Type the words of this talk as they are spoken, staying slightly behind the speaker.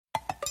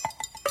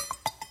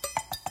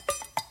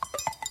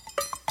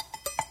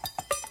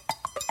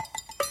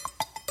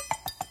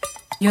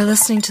You're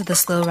listening to the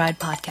Slow Ride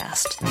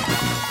Podcast.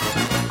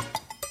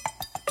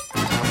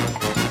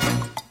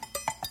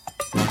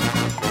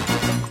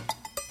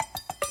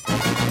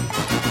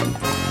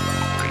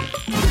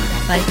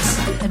 Bikes,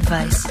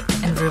 advice,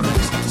 and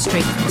rumors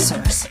straight from the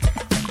source.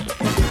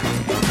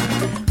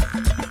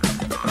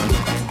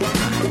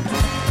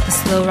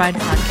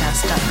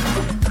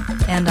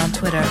 TheSlowRidePodcast.com and on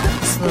Twitter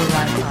at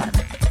TheSlowRidePod.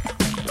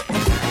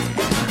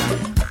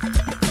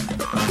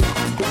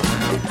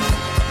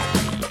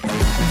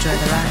 Enjoy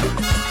the ride.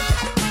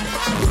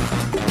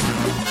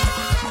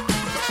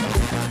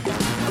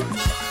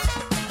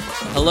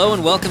 Hello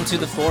and welcome to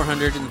the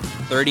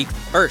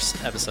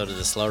 431st episode of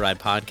the Slow Ride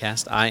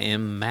Podcast. I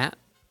am Matt,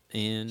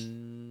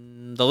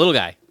 in the little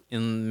guy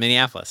in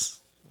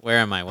Minneapolis. Where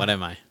am I? What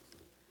am I?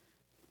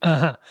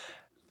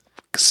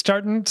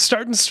 Starting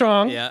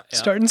strong. Yeah.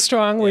 Starting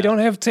strong. We don't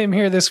have Tim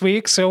here this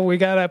week, so we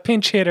got a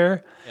pinch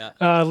hitter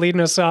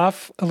leading us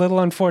off. A little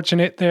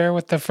unfortunate there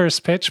with the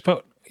first pitch,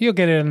 but you'll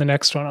get it in the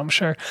next one, I'm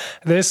sure.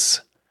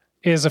 This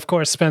is, of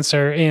course,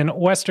 Spencer in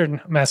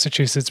Western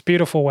Massachusetts,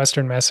 beautiful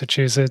Western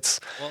Massachusetts.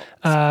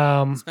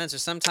 Well, Spencer,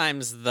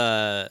 sometimes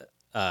the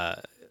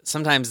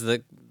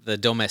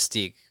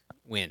domestique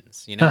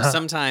wins. You know,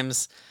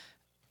 sometimes,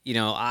 you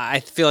know,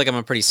 I feel like I'm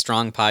a pretty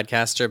strong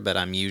podcaster, but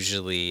I'm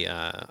usually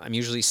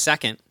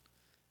second.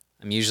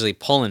 I'm usually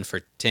pulling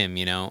for Tim,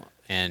 you know,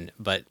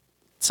 but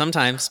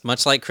sometimes,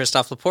 much like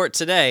Christophe Laporte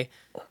today,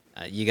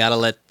 you gotta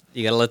let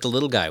the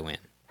little guy win.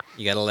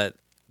 You gotta let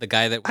the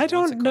guy that I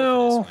don't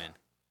know. Win.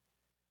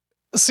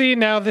 See,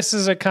 now this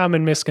is a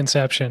common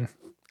misconception.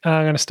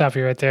 I'm going to stop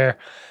you right there.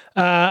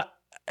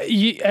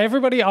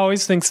 Everybody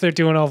always thinks they're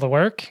doing all the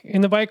work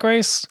in the bike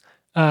race.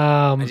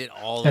 I did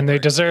all the and they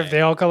work deserve today.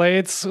 the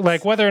accolades,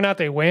 like whether or not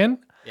they win.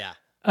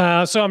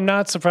 Yeah. So I'm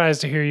not surprised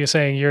to hear you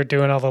saying you're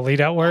doing all the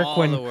lead out work.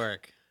 All the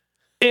work.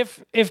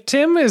 If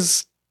Tim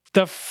is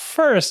the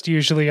first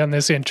usually on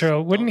this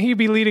intro, wouldn't he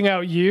be leading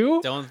out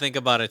you? Don't think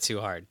about it too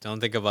hard.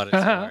 Don't think about it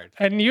too hard.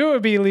 And you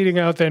would be leading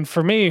out then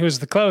for me, who's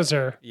the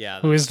closer,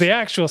 who is the true.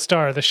 actual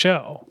star of the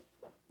show.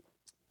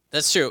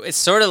 That's true. It's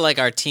sort of like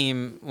our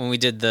team when we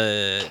did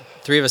the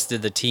three of us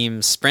did the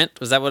team sprint.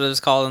 Was that what it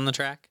was called on the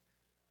track?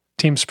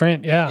 Team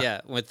sprint, yeah.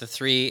 Yeah, with the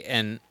three,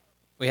 and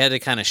we had to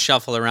kind of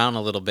shuffle around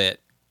a little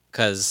bit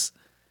because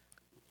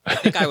I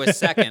think I was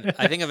second.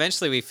 I think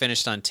eventually we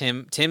finished on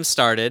Tim. Tim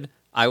started.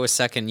 I was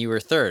second. You were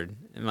third.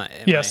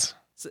 Yes.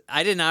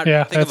 I did not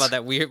Yeah, think about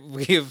that. We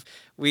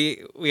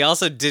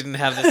also didn't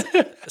have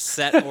this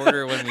set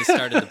order when we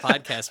started the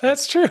podcast. But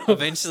That's true.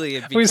 Eventually,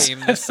 it became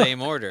the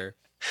same order.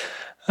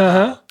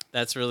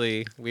 That's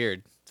really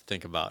weird to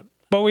think about.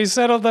 But we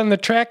settled on the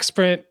track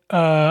sprint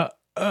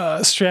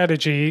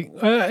strategy.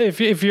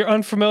 If you're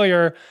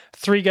unfamiliar,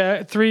 three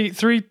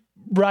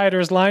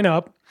riders line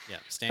up. Yeah,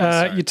 standing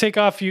start. You take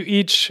off. You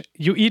each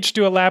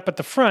do a lap at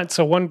the front.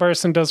 So one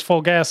person does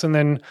full gas, and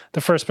then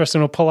the first person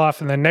will pull off,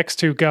 and the next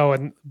two go.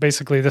 And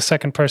basically, the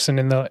second person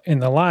in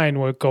the line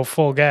will go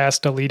full gas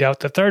to lead out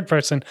the third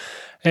person.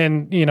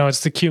 And you know, it's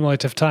the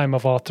cumulative time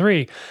of all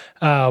three.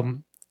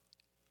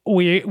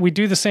 We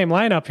do the same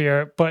lineup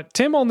here, but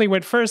Tim only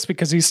went first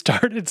because he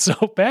started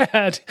so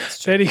bad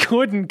that he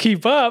couldn't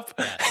keep up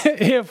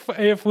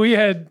if we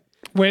had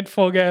went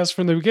full gas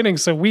from the beginning.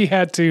 So we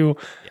had to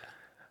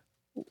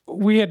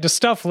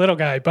stuff little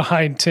guy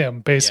behind Tim,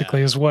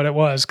 basically, is what it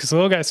was, because the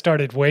little guy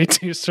started way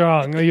too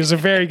strong. He was a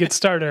very good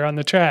starter on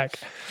the track.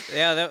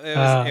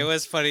 Yeah, it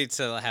was funny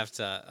to have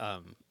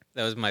to.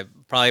 That was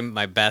probably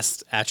my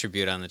best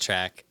attribute on the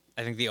track.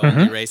 I think the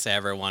only race I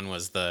ever won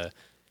was the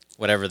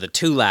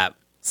 2-lap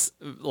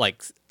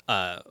like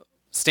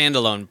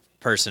standalone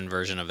person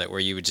version of that,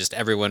 where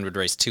everyone would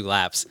race 2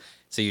 laps.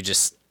 So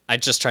I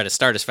just try to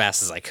start as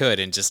fast as I could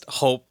and just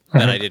hope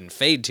that I didn't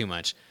fade too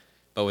much.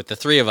 But with the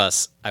three of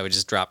us, I would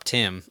just drop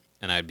Tim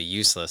and I'd be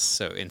useless.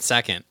 So in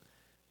second,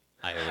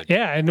 I would.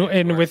 Yeah,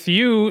 and with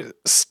you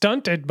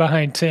stunted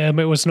behind Tim,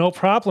 it was no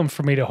problem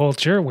for me to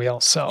hold your wheel.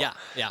 So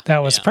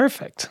that was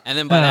perfect. And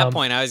then by that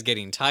point, I was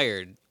getting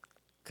tired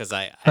because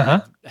I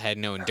had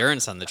no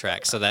endurance on the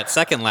track. So that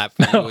second lap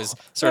for me was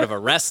sort of a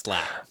rest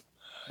lap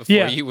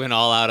before you went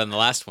all out on the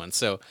last one.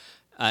 So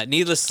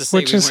needless to say,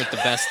 we weren't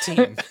the best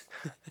team.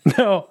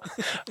 No,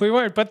 we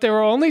weren't. But there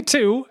were only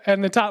 2,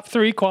 and the top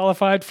 3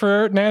 qualified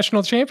for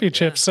national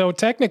championships. Yeah. So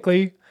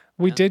technically,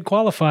 we did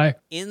qualify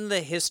in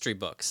the history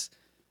books.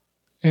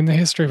 In the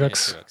history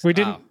books, we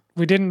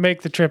didn't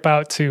make the trip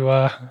out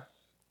to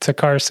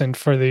Carson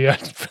for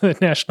the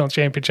national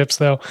championships,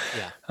 though.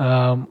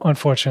 Yeah.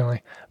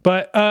 Unfortunately,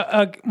 but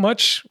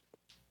much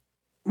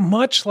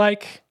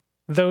like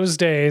those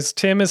days,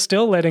 Tim is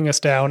still letting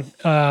us down.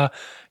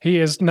 He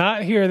is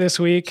not here this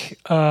week.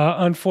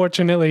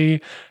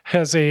 Unfortunately,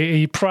 has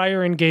a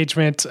prior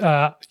engagement.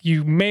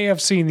 You may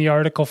have seen the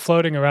article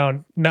floating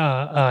around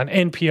on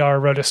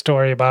NPR, wrote a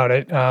story about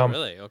it.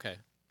 Really? Okay.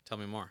 Tell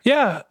me more.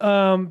 Yeah.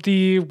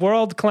 The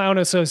World Clown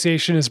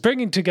Association is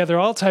bringing together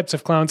all types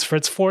of clowns for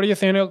its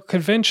 40th annual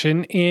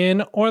convention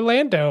in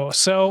Orlando.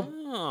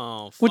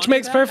 So, which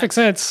makes perfect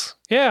sense.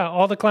 Yeah.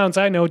 All the clowns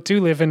I know do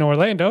live in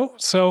Orlando.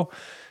 So,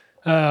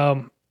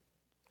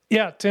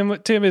 Yeah,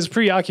 Tim is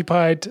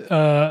preoccupied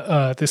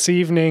this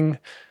evening,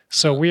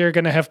 so we are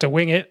going to have to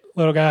wing it,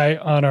 little guy,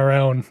 on our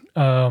own.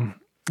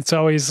 It's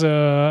always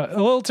a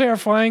little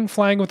terrifying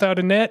flying without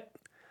a net,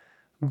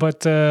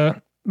 but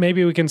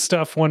maybe we can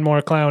stuff one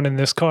more clown in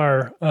this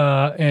car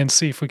and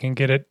see if we can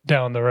get it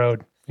down the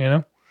road, you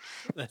know?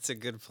 That's a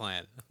good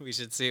plan. We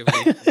should see if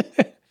we can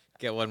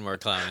get one more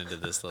clown into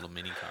this little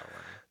mini car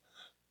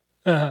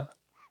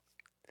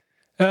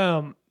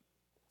one.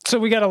 So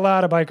we got a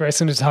lot of bike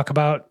racing to talk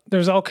about.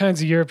 There's all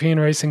kinds of European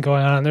racing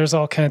going on. There's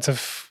all kinds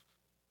of,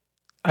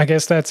 I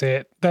guess that's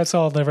it. That's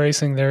all the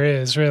racing there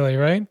is, really,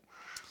 right?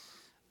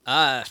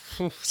 As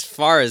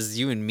far as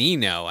you and me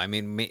know, I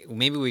mean,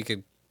 maybe we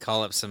could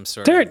call up some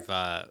sort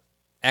of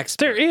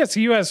expert. There is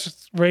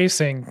U.S.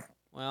 racing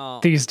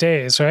these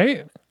days,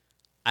 right?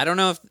 I don't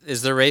know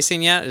is there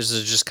racing yet, or is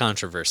it just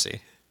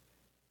controversy?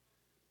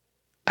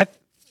 I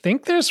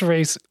think there's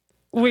race.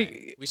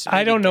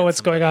 I don't know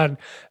what's going on.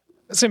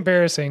 It's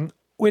embarrassing.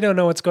 We don't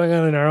know what's going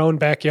on in our own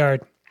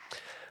backyard.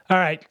 All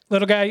right,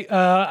 little guy,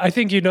 I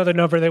think you know the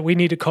number that we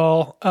need to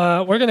call.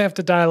 We're going to have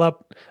to dial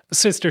up a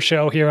sister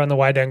show here on the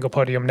Wide Angle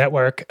Podium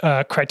Network,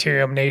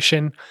 Criterium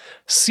Nation,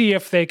 see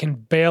if they can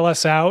bail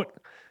us out,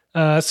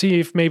 see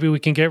if maybe we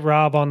can get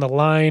Rob on the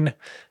line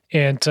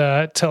and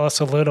tell us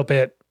a little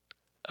bit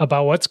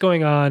about what's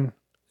going on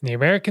in the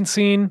American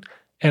scene,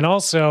 and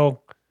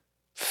also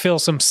fill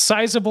some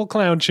sizable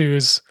clown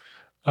shoes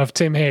of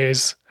Tim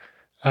Hayes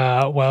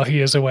while he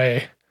is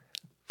away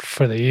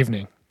for the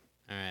evening.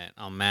 All right,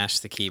 I'll mash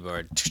the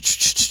keyboard.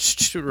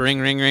 Ring,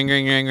 ring, ring,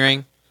 ring, ring,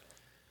 ring.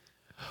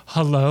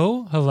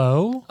 Hello?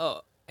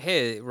 Oh,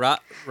 hey, Rob,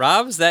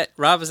 is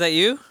that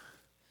you?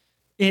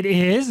 It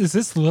is. Is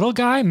this little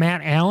guy,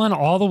 Matt Allen,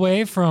 all the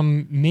way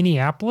from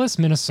Minneapolis,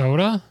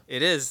 Minnesota?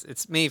 It is.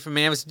 It's me from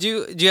Minneapolis.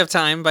 Do you have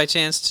time by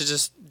chance to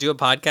just do a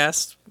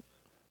podcast?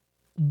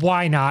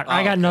 Why not?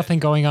 I got nothing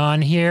going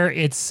on here.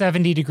 It's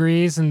 70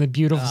 degrees in the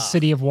beautiful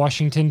city of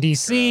Washington,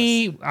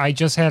 D.C. Gross. I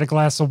just had a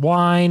glass of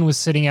wine, was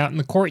sitting out in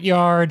the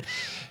courtyard,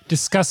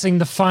 discussing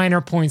the finer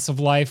points of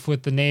life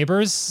with the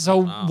neighbors.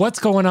 So what's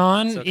going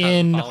on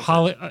in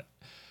Hollywood?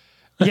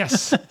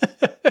 Yes.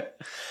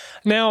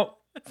 Now,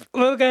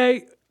 little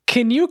guy,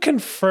 can you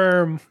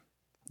confirm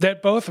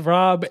that both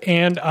Rob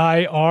and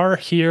I are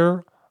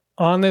here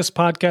on this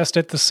podcast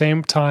at the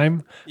same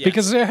time? Yes.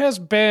 Because there has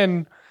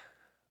been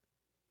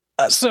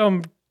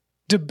some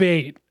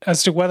debate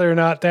as to whether or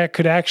not that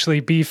could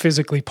actually be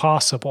physically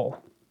possible.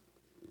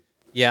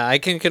 Yeah, I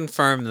can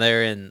confirm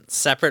they're in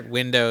separate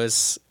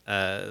windows.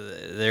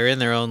 They're in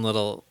their own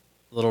little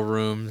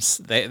rooms.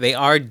 They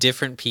are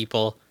different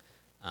people.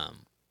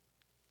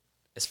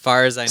 As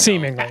far as I know.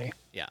 Seemingly.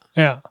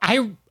 Yeah.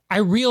 I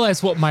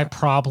realized what my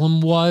problem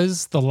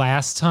was the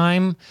last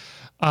time.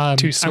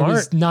 Too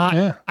smart.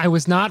 I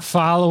was not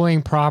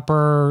following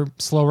proper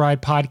Slow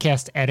Ride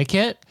podcast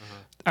etiquette.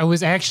 I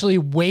was actually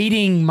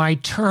waiting my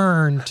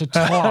turn to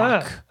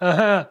talk.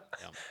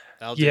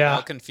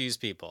 That'll confuse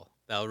people.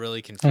 That'll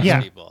really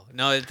confuse people.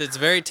 No, it's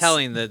very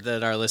telling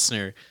that our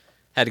listener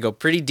had to go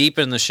pretty deep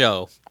in the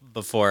show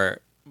before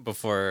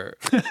you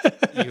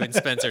and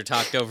Spencer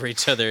talked over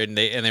each other, and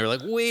they were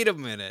like, "Wait a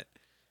minute,"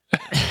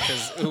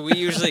 because we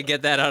usually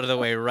get that out of the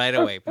way right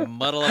away.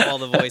 Muddle up all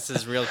the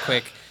voices real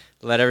quick,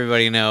 let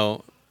everybody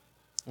know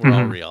we're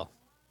all real.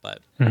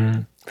 But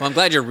well, I'm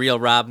glad you're real,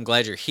 Rob. I'm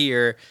glad you're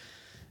here.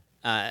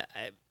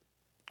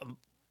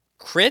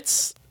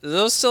 Crits, do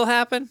those still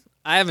happen?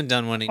 I haven't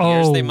done one in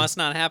years. They must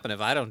not happen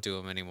if I don't do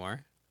them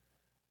anymore.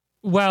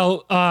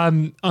 Well,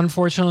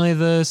 unfortunately,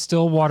 the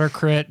Stillwater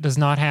crit does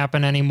not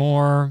happen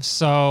anymore.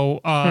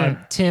 So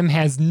Tim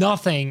has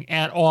nothing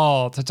at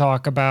all to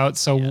talk about.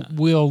 So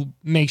we'll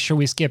make sure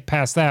we skip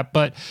past that.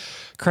 But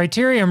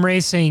Criterium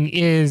Racing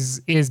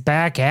is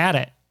back at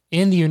it.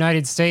 In the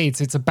United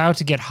States, it's about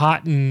to get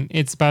hot and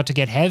it's about to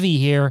get heavy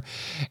here.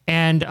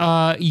 And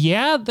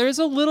there's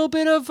a little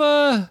bit of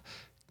a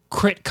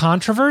crit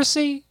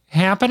controversy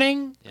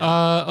happening.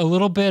 A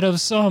little bit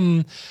of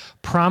some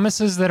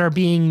promises that are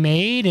being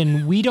made,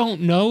 and we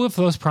don't know if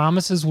those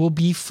promises will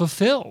be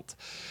fulfilled.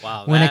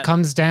 Wow, when it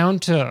comes down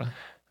to...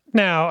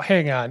 Now,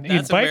 hang on.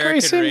 That's bike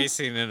American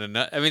racing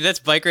that's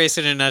bike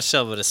racing in a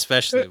nutshell, but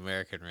especially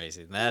American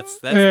racing. That's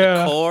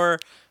the core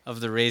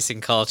of the racing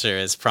culture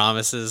is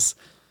promises.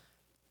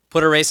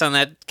 Put a race on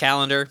that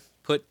calendar,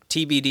 put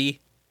TBD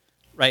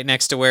right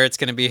next to where it's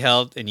going to be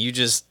held, and you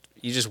just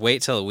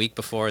wait till a week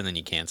before, and then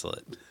you cancel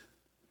it.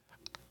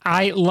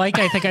 I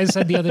think I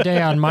said the other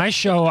day on my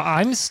show,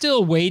 I'm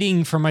still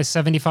waiting for my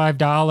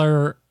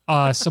 $75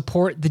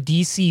 support the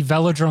DC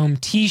Velodrome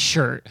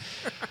t-shirt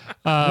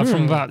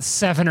from about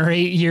 7 or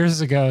 8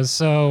 years ago.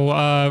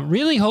 So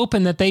really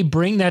hoping that they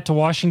bring that to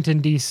Washington,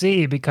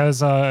 D.C.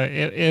 because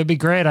it'd be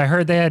great. I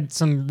heard they had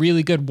some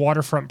really good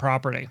waterfront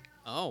property.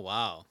 Oh,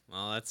 wow.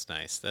 Well, that's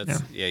nice. Slow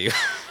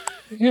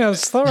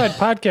Ride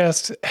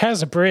Podcast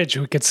has a bridge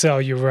we could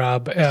sell you,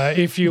 Rob,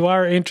 if you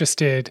are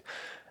interested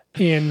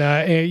in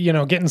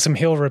getting some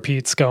hill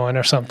repeats going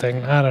or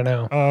something. I don't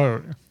know.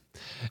 Oh,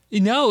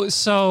 No,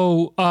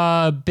 so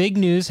big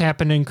news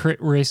happened in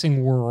crit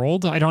racing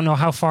world. I don't know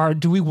how far.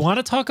 Do we want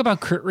to talk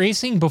about crit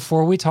racing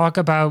before we talk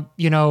about,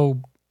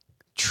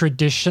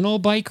 traditional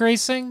bike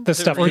racing? The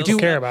stuff we do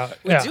care about.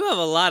 We do have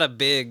a lot of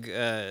big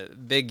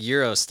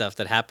Euro stuff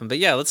that happened. But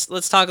yeah,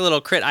 let's talk a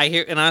little crit.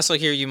 I also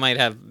hear you might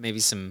have maybe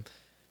some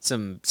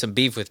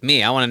beef with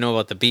me. I want to know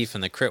about the beef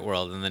in the crit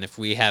world, and then if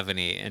we have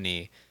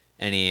any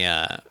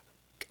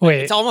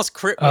it's almost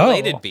crit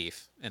related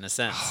beef in a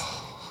sense.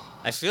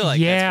 I feel like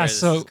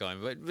that's where this is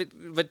going.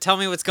 But tell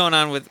me what's going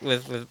on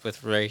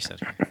with racing.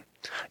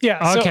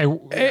 Yeah. Okay.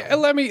 So,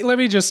 let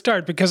me just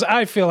start because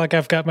I feel like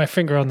I've got my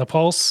finger on the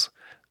pulse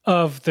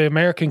of the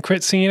American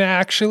crit scene.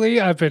 Actually,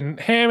 I've been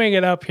hamming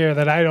it up here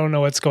that I don't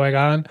know what's going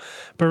on,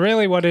 but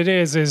really what it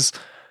is,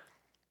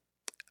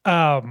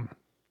 that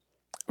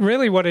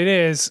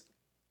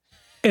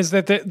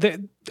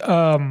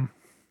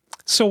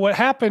so what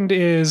happened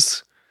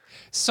is.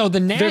 So the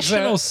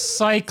National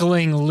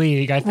Cycling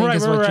League, I think,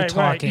 is what you're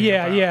talking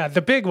about. Yeah,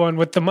 the big one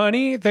with the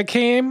money that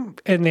came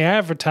and the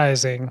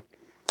advertising.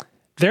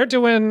 They're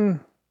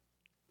doing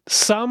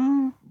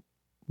some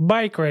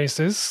bike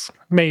races,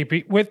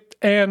 maybe,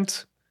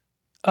 and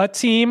a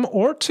team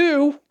or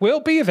two will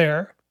be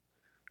there.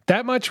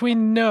 That much we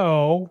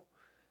know.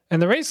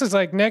 And the race is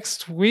like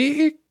next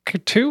week,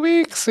 2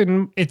 weeks,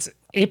 and it's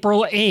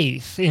April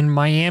 8th in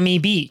Miami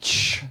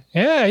Beach.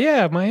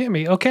 Yeah,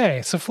 Miami.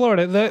 Okay, so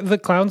Florida, the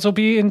clowns will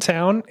be in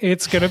town.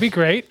 It's going to be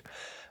great.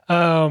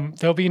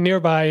 They'll be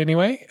nearby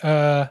anyway.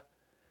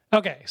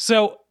 Okay,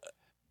 so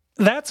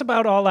that's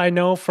about all I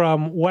know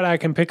from what I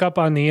can pick up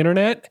on the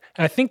internet.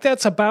 I think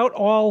that's about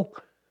all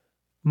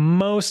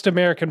most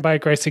American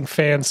bike racing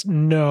fans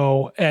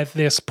know at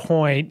this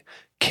point.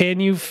 Can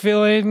you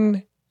fill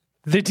in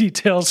the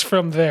details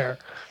from there?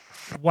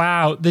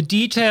 Wow, the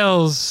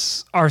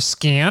details are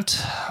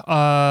scant.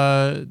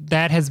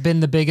 That has been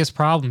the biggest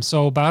problem.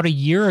 So about a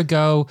year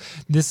ago,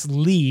 this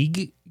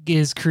league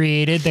is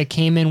created that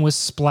came in with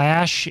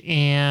splash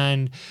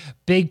and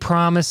big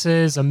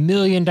promises, $1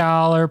 million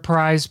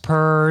prize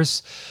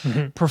purse,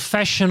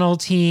 professional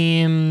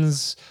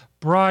teams,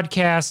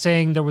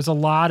 broadcasting. There was a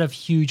lot of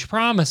huge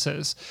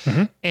promises.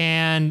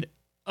 And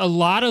a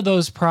lot of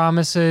those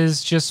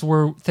promises just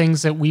were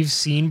things that we've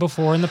seen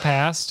before in the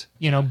past,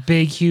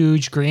 big,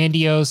 huge,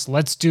 grandiose,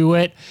 let's do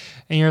it.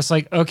 And you're just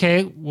like,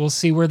 okay, we'll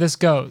see where this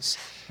goes.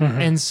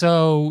 And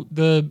so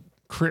the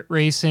crit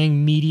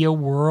racing media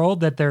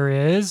world that there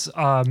is,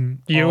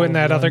 you and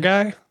that other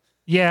guy?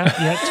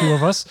 Yeah, two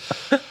of us.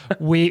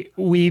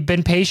 We've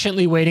been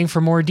patiently waiting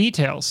for more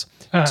details.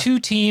 2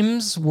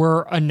 teams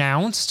were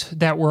announced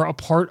that were a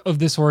part of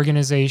this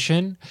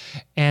organization,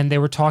 and they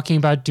were talking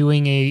about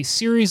doing a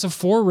series of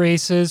 4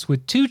 races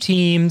with 2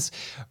 teams,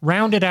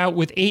 rounded out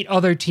with 8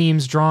 other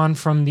teams drawn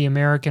from the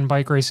American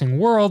bike racing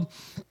world,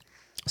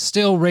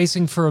 still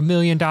racing for $1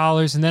 million.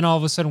 And then all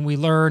of a sudden we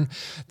learn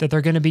that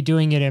they're going to be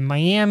doing it in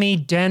Miami,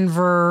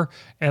 Denver,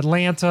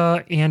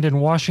 Atlanta, and in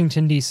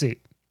Washington, D.C.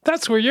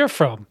 That's where you're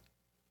from.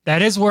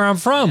 That is where I'm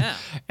from. Yeah.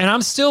 And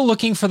I'm still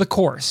looking for the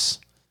course.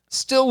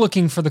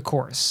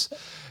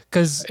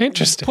 Because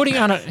putting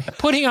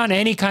on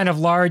any kind of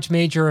large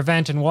major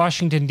event in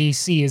Washington,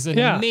 D.C. is an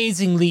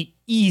amazingly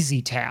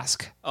easy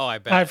task. Oh, I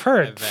bet. I've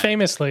heard,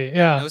 famously,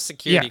 yeah. No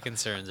security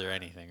concerns or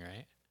anything,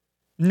 right?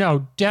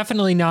 No,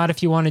 definitely not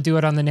if you want to do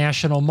it on the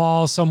National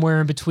Mall,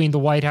 somewhere in between the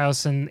White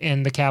House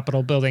and the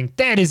Capitol building.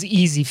 That is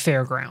easy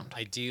fairground.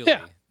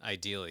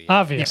 Ideally.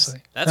 Obviously.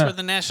 Yes. That's where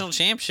the national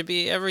champ should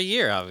be every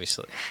year,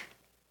 obviously.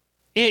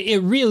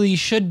 It really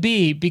should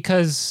be,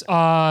 because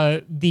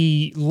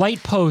the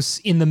light posts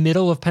in the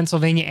middle of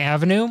Pennsylvania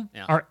Avenue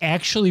are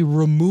actually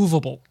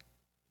removable.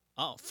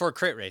 Oh, for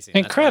crit racing.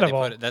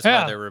 Incredible. That's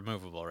why they're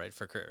removable, right?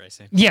 For crit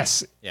racing.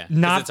 Yes. Yeah.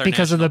 Not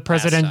because of the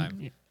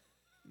president.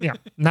 Yeah.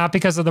 Not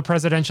because of the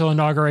presidential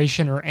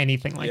inauguration or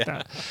anything like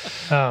that.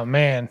 Oh,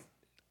 man.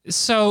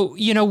 So,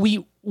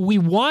 we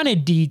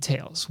wanted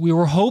details. We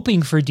were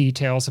hoping for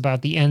details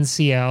about the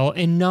NCL,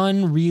 and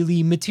none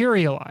really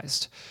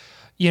materialized.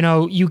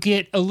 You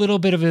get a little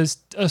bit of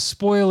a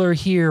spoiler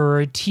here or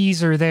a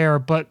teaser there,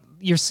 but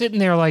you're sitting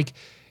there like,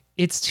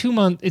 it's 2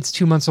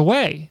 months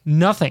away.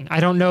 Nothing. I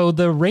don't know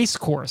the race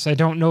course. I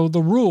don't know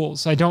the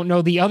rules. I don't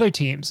know the other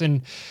teams.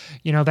 And,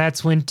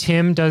 that's when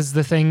Tim does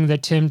the thing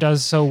that Tim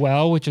does so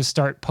well, which is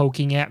start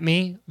poking at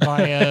me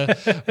via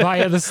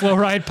the Slow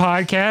Ride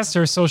podcast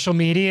or social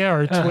media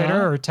or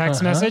Twitter or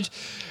text message.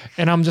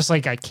 And I'm just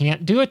like, I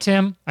can't do it,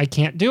 Tim. I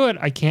can't do it.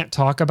 I can't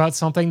talk about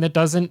something that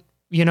doesn't,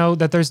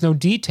 that there's no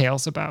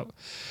details about.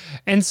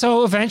 And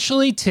so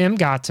eventually Tim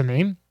got to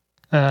me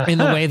in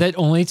the way that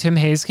only Tim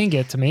Hayes can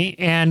get to me.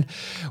 And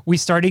we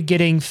started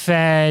getting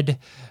fed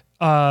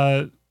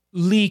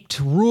leaked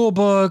rule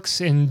books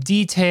and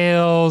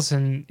details.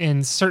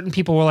 And certain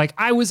people were like,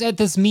 I was at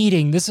this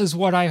meeting. This is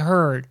what I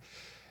heard.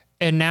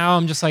 And now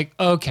I'm just like,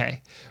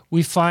 okay,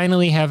 we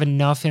finally have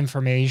enough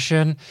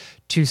information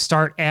to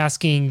start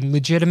asking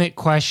legitimate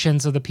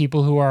questions of the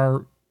people who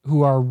are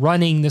who are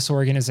running this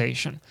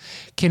organization.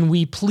 Can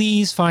we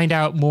please find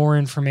out more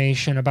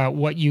information about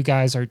what you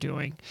guys are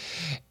doing?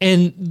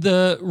 And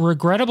the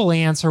regrettable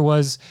answer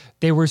was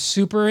they were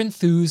super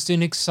enthused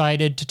and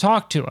excited to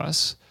talk to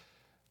us,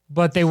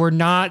 but they were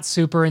not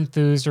super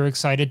enthused or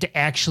excited to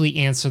actually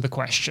answer the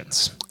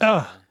questions.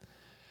 Oh.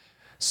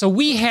 So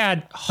we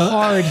had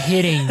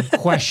hard-hitting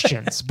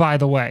questions, by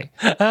the way.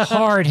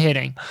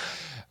 Hard-hitting.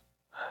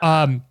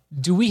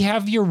 Do we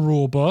have your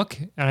rule book?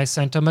 And I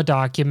sent them a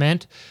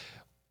document.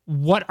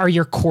 What are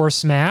your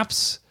course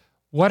maps?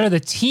 What are the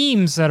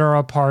teams that are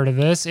a part of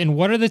this? And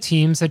what are the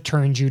teams that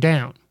turned you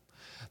down?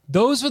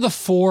 Those were the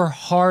 4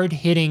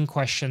 hard-hitting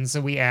questions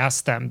that we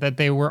asked them that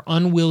they were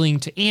unwilling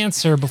to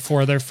answer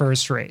before their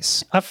first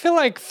race. I feel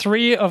like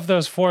 3 of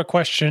those 4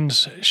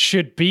 questions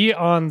should be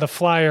on the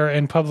flyer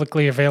and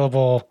publicly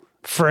available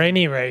for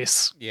any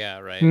race. Yeah,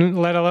 right.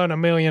 Let alone $1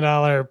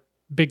 million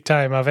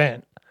big-time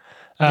event.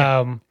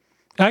 Yeah.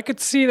 I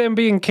could see them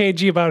being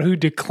cagey about who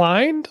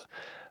declined,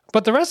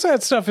 but the rest of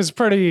that stuff is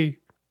pretty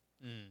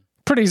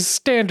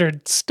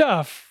standard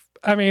stuff.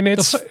 I mean,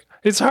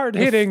 it's hard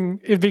hitting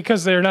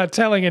because they're not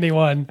telling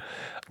anyone.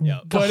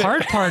 Yep. The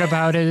hard part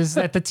about it is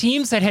that the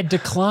teams that had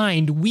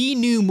declined, we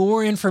knew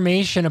more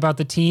information about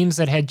the teams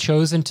that had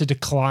chosen to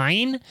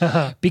decline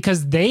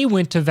because they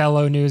went to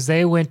Velo News,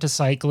 they went to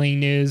Cycling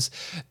News.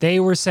 They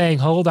were saying,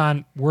 hold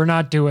on, we're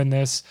not doing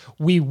this.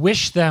 We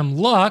wish them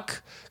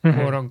luck,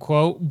 quote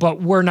unquote,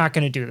 but we're not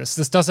going to do this.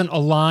 This doesn't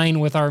align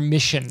with our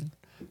mission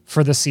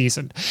for the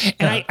season.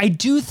 And I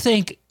do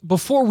think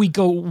before we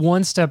go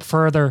one step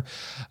further,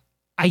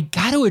 I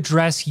got to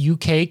address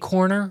UK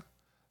Corner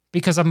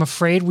because I'm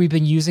afraid we've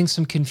been using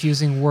some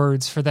confusing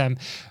words for them.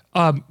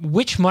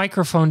 Which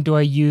microphone do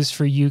I use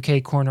for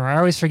UK Corner? I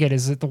always forget.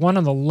 Is it the one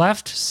on the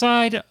left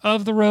side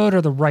of the road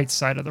or the right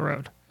side of the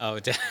road? Oh,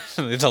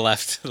 definitely the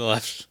left. The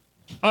left.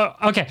 Oh,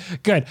 okay,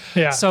 good.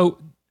 Yeah. So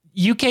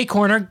UK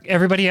Corner,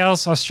 everybody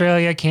else,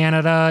 Australia,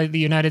 Canada, the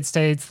United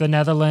States, the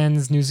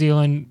Netherlands, New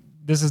Zealand,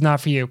 this is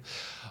not for you.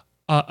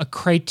 A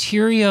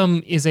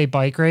criterium is a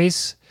bike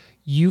race.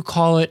 You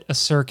call it a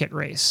circuit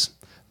race.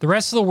 The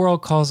rest of the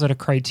world calls it a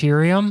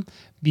criterium,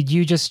 but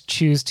you just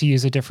choose to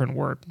use a different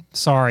word.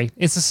 Sorry,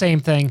 it's the same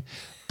thing.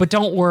 But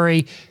don't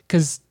worry,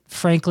 because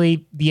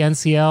frankly, the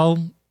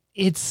NCL,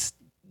 it's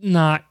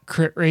not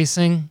crit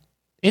racing.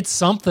 It's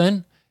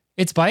something.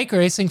 It's bike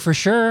racing for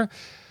sure,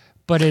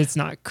 but it's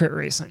not crit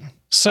racing.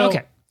 So,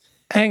 okay.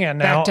 Hang on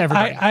now. Back to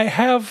everybody. I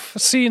have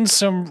seen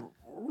some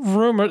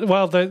rumors.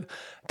 Well, the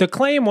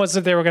claim was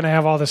that they were going to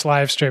have all this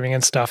live streaming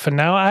and stuff. And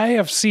now I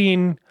have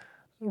seen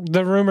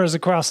the rumors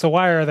across the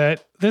wire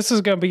that this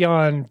is going to be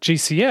on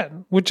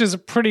GCN, which is a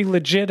pretty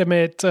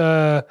legitimate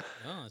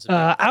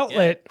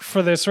outlet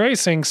for this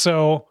racing.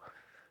 So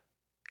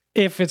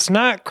if it's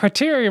not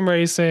criterium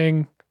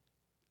racing,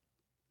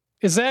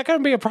 is that going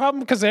to be a problem?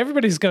 Because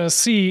everybody's going to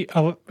see,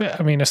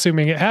 I mean,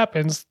 assuming it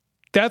happens,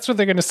 that's what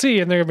they're going to see.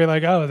 And they're going to be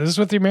like, oh, this is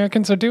what the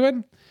Americans are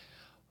doing?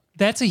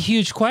 That's a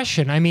huge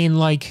question. I mean,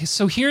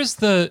 so here's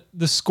the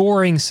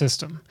scoring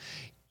system.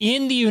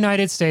 In the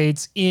United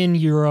States, in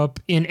Europe,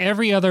 in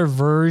every other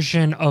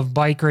version of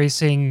bike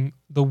racing,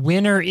 the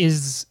winner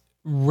is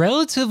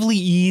relatively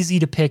easy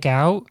to pick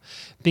out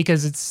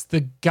because it's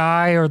the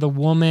guy or the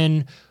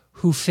woman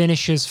who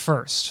finishes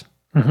first.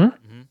 I've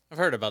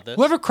heard about this.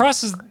 Whoever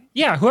crosses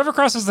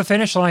the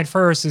finish line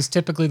first is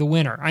typically the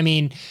winner. I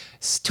mean,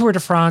 Tour de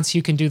France,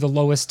 you can do the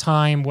lowest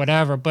time,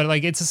 whatever, but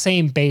it's the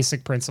same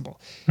basic principle.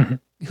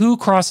 Who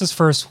crosses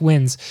first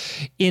wins.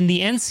 In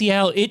the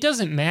NCL, it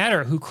doesn't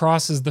matter who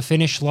crosses the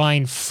finish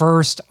line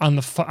first on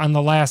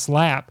the last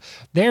lap.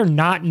 They're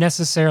not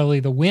necessarily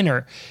the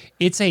winner.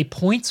 It's a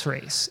points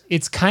race.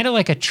 It's kind of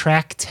like a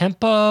track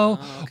tempo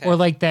or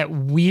like that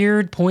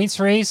weird points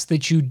race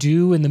that you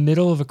do in the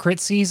middle of a crit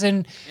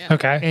season. Yeah.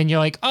 Okay. And you're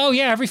like, oh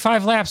yeah, every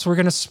 5 laps we're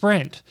going to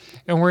sprint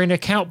and we're going to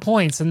count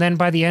points. And then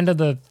by the end of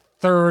the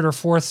 3rd or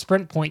 4th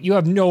sprint point, you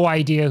have no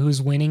idea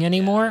who's winning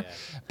anymore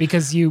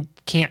because you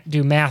can't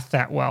do math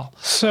that well.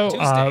 So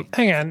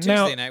hang on.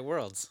 Tuesday Night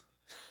Worlds.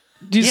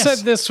 You said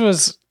this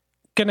was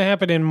going to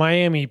happen in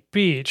Miami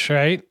Beach,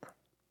 right?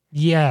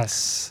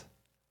 Yes.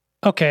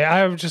 Okay,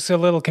 I'm just a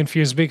little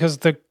confused because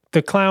the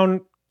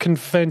clown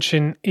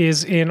convention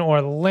is in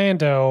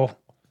Orlando,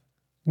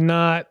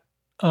 not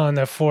on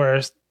the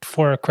for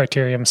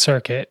criterium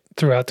circuit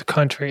throughout the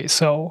country.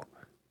 So,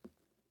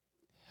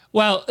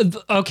 well,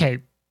 okay.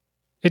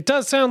 It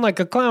does sound like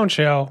a clown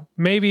show.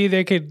 Maybe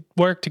they could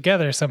work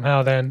together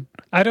somehow then.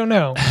 I don't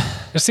know.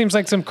 There seems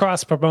like some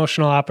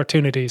cross-promotional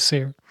opportunities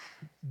here.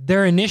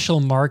 Their initial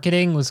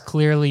marketing was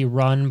clearly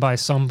run by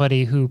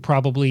somebody who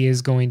probably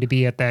is going to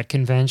be at that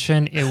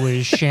convention. It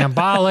was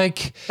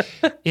shambolic.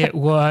 It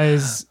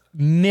was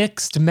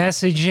mixed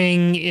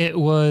messaging. It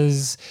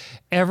was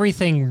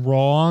everything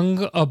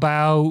wrong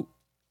about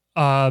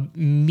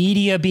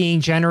media being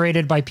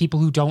generated by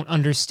people who don't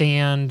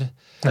understand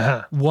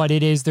what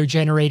it is they're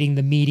generating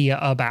the media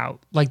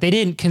about. Like, they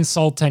didn't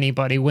consult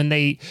anybody when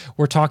they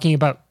were talking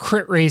about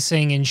crit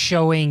racing and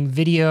showing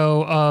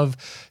video of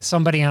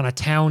somebody on a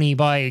townie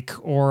bike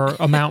or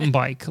a mountain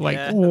bike.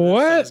 Like,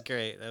 what?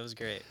 That was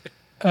great.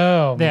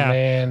 Oh,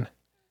 man.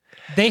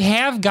 They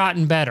have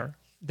gotten better.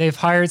 They've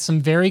hired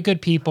some very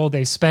good people.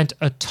 They spent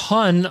a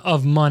ton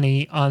of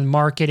money on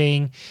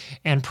marketing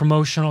and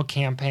promotional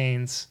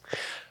campaigns.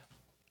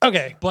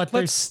 Okay. But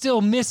they're still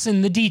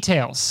missing the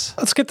details.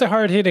 Let's get the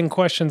hard-hitting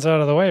questions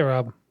out of the way,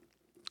 Rob.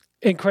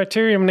 In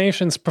Criterium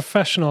Nation's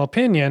professional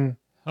opinion,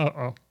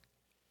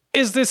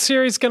 is this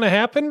series going to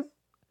happen?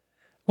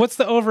 What's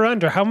the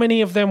over-under? How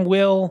many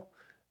events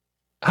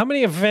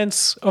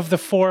of the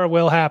 4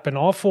 will happen?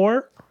 All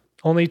 4?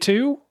 Only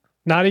 2?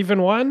 Not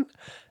even 1?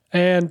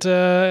 And,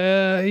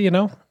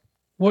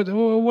 what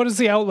does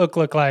the outlook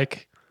look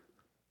like?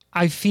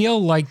 I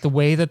feel like the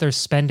way that they're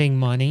spending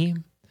money,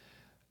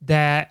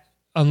 that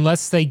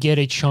unless they get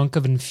a chunk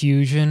of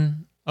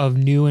infusion of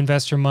new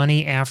investor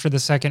money after the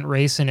second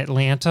race in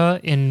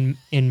Atlanta in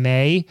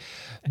May,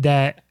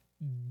 that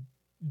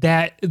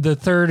the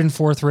third and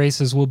fourth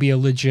races will be a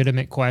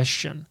legitimate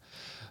question.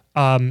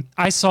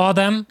 I saw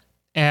them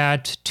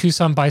at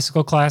Tucson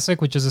Bicycle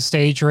Classic, which is a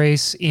stage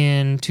race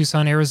in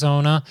Tucson,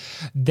 Arizona.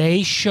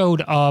 They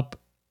showed up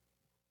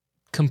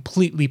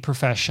completely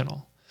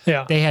professional.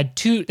 Yeah. They had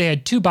two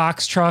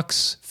box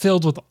trucks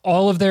filled with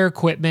all of their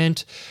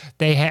equipment.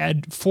 They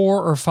had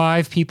 4 or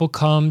 5 people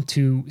come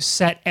to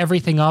set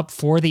everything up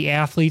for the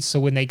athletes. So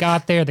when they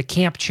got there, the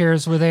camp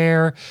chairs were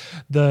there,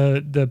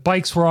 the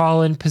bikes were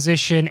all in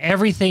position.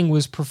 Everything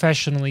was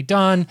professionally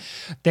done.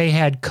 They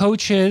had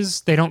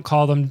coaches. They don't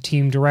call them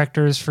team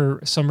directors for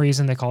some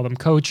reason. They call them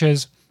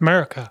coaches.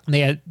 America.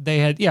 They had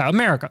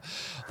America.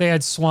 They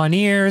had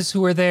soigneurs who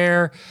were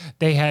there.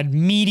 They had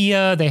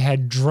media. They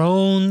had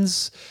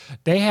drones.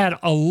 They had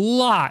a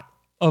lot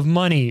of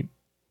money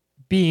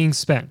being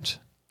spent.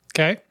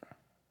 Okay.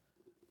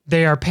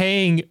 They are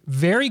paying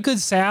very good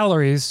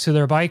salaries to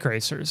their bike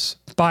racers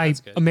by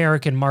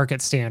American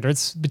market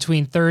standards,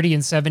 between $30,000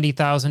 and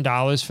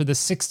 $70,000 for the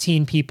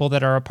 16 people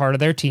that are a part of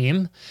their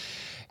team.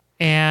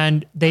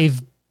 And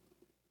they've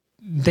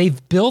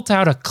built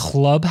out a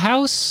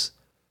clubhouse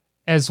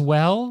as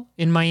well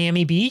in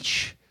Miami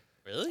Beach.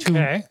 Really?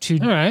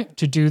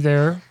 To do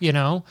their,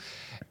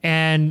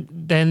 and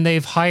then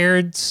they've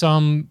hired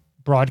some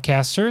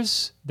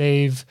broadcasters.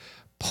 They've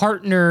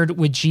partnered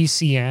with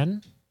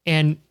GCN.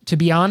 And to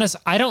be honest,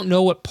 I don't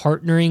know what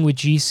partnering with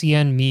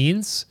GCN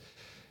means.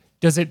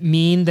 Does it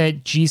mean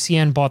that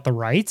GCN bought the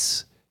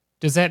rights?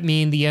 Does that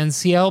mean the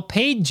NCL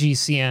paid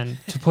GCN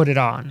to put it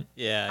on?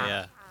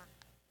 Yeah.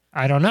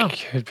 I don't know.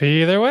 Could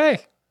be either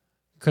way.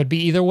 Could be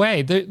either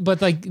way. But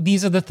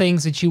these are the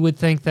things that you would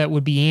think that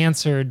would be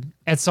answered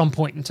at some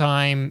point in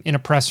time in a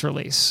press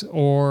release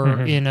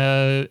or in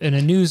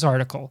a news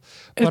article.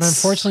 But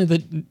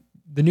unfortunately,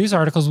 the news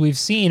articles we've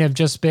seen have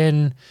just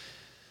been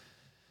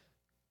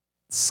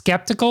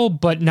skeptical,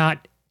 but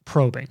not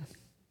probing.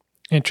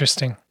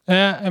 Interesting.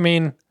 I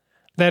mean,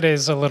 that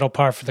is a little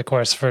par for the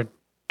course for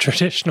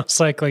traditional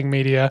cycling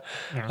media,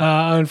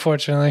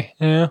 unfortunately.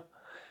 Yeah.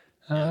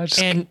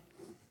 And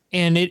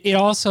it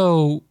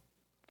also...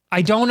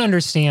 I don't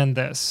understand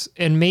this,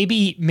 and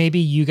maybe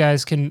you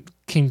guys can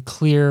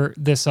clear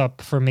this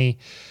up for me.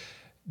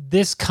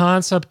 This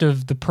concept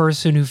of the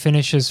person who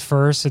finishes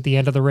first at the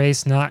end of the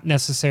race not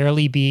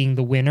necessarily being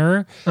the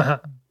winner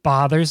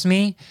bothers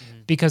me,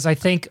 because I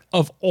think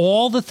of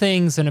all the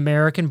things in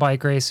American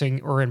bike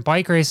racing or in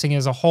bike racing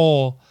as a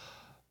whole,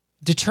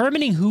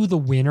 determining who the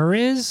winner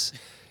is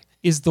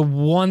the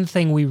one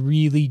thing we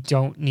really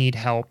don't need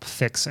help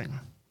fixing.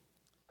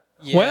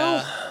 Yeah,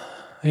 well,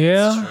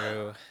 yeah. That's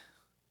true.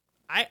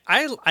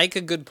 I like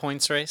a good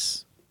points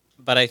race,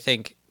 but I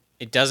think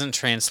it doesn't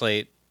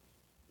translate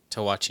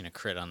to watching a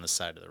crit on the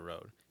side of the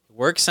road. It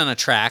works on a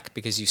track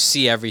because you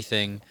see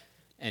everything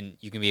and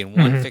you can be in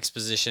one fixed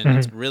position.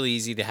 It's really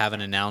easy to have an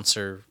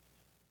announcer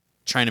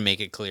trying to make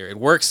it clear. It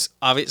works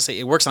on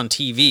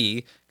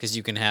TV because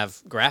you can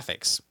have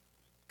graphics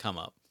come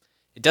up.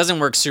 It doesn't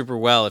work super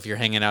well if you're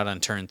hanging out on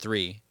turn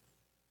 3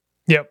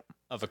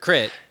 of a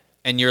crit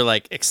and you're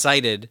like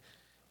excited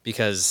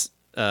because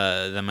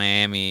the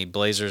Miami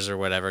Blazers or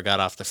whatever got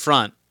off the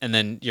front, and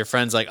then your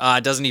friend's like,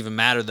 it doesn't even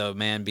matter though,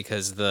 man,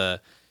 because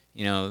the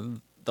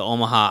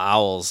Omaha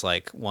Owls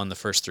won the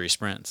first 3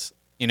 sprints,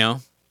 And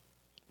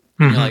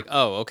you're like,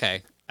 oh,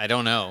 okay, I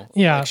don't know.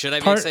 Yeah. Should I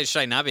be excited? Should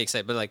I not be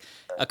excited? But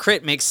a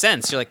crit makes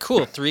sense. You're like,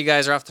 cool, 3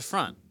 guys are off the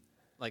front.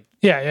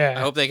 I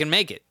hope they can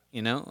make it.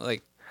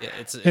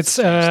 It's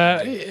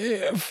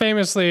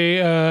famously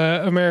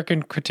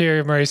American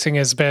criterium racing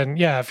has been,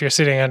 if you're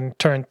sitting on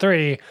turn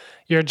 3,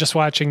 you're just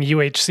watching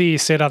UHC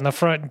sit on the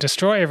front and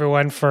destroy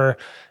everyone for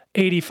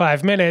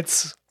 85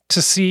 minutes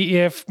to see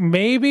if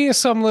maybe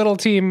some little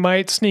team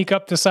might sneak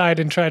up the side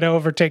and try to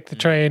overtake the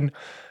train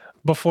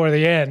before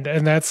the end.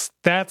 And that's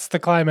the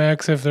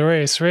climax of the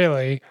race,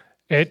 really.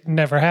 It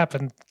never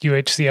happened.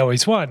 UHC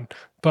always won.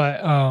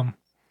 But and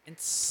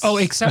once. Oh,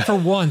 except for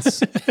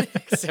once.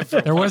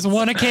 There was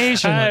one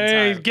occasion.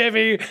 Hey,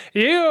 Gibby,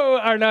 you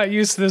are not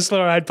used to this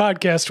Slow Ride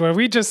podcast where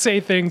we just say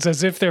things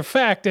as if they're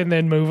fact and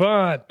then move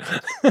on.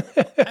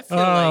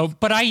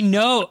 But I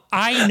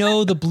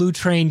know the Blue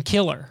Train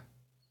killer.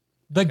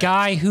 The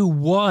guy who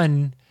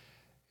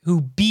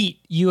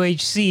beat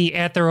UHC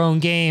at their own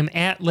game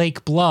at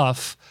Lake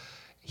Bluff.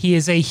 He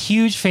is a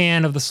huge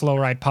fan of the Slow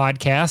Ride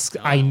podcast.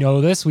 I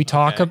know this. We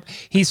talk.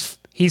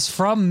 He's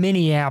from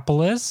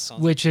Minneapolis,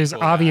 which is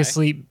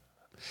obviously,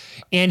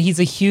 and he's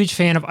a huge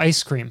fan of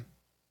ice cream.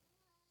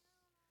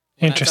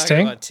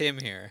 Interesting. We're not talking about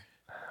Tim here.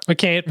 We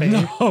can't be.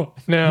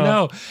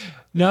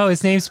 No.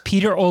 His name's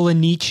Peter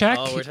Olenichek.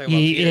 Oh, we're talking about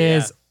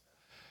Peter,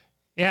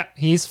 yeah,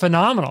 he's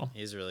phenomenal.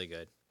 He's really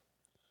good.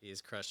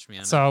 He's crushed me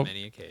on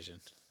many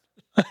occasions.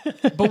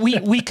 But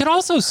we could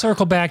also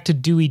circle back to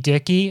Dewey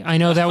Dickey. I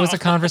know that was a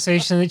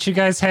conversation that you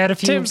guys had a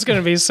few. Tim's going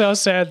to be so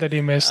sad that he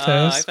missed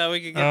this. I thought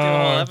we could get through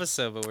a whole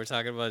episode, but we're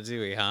talking about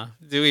Dewey, huh?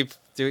 Dewey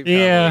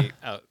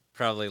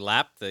probably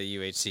lapped the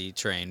UHC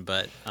train,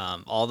 but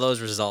all those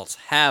results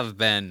have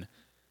been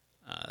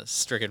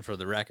stricken for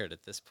the record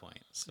at this point.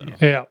 So.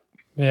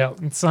 Yeah.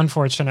 It's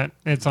unfortunate.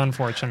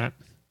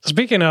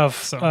 Speaking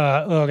of,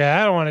 little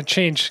guy, I don't want to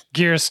change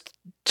gears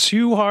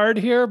too hard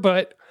here,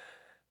 but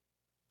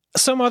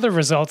some other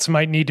results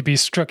might need to be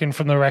stricken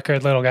from the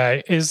record, little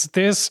guy. Is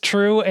this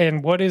true?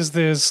 And what is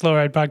the Slow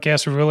Ride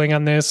podcast ruling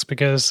on this?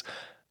 Because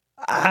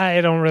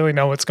I don't really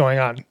know what's going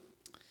on.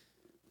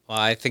 Well,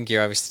 I think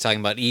you're obviously talking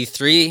about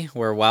E3,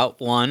 where Wout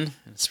won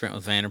in a sprint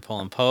with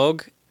Vanderpool and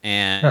Pogue,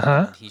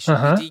 and he should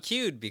be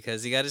DQ'd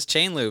because he got his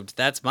chain lubed.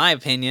 That's my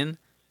opinion.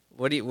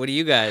 What do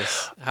you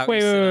guys?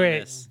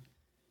 Wait.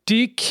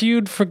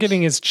 DQ'd for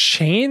getting his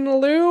chain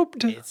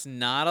lubed? It's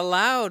not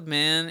allowed,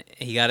 man.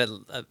 He got it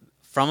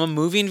from a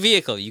moving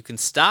vehicle. You can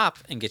stop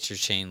and get your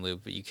chain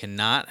lubed, but you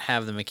cannot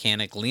have the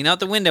mechanic lean out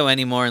the window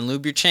anymore and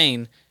lube your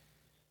chain.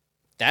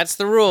 That's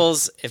the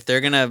rules. If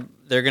they're gonna.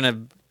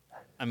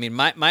 I mean,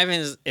 my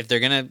opinion is if they're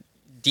gonna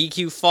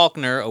DQ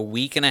Faulkner a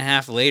week and a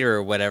half later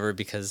or whatever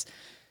because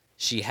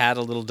she had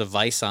a little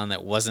device on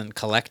that wasn't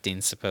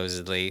collecting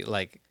supposedly,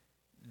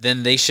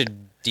 then they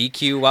should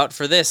DQ out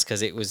for this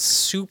because it was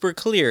super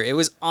clear. It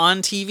was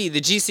on TV.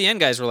 The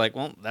GCN guys were like,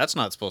 well, that's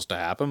not supposed to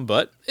happen,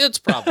 but it's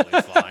probably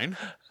fine.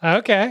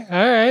 Okay.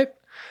 All right.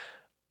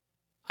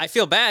 I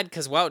feel bad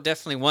because Wout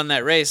definitely won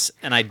that race,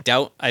 and I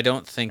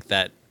don't think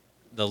that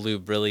the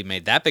lube really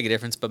made that big a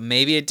difference, but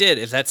maybe it did.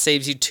 If that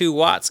saves you 2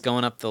 watts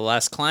going up the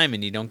last climb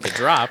and you don't get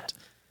dropped.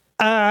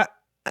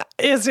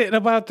 Is it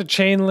about the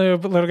chain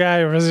lube, little guy,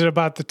 or is it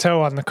about the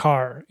toe on the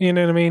car? You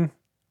know what I mean?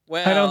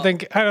 Well, I don't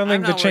think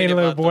the chain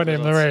lube won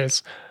him the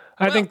race.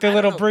 I think the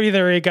little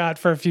breather he got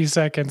for a few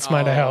seconds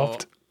might have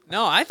helped.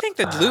 No, I think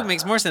the lube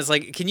makes more sense.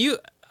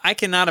 I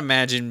cannot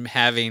imagine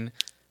having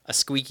a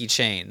squeaky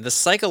chain. The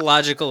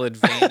psychological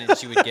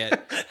advantage you would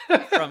get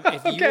from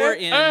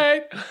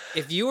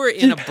if you were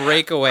in a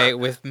breakaway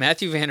with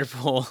Matthew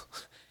Vanderpool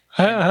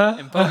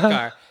and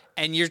Pogacar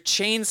and your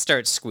chain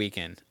starts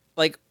squeaking,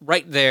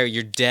 right there,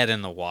 you're dead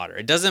in the water.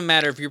 It doesn't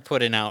matter if you're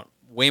putting out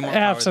way more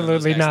power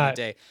absolutely than those guys not.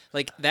 in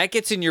the day. That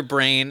gets in your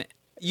brain.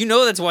 You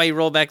know that's why you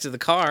roll back to the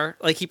car.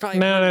 He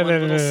probably heard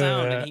one little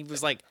sound and he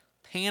was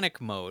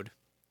panic mode.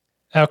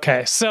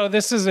 Okay, so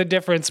this is a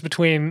difference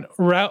between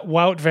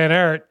Wout van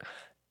Aert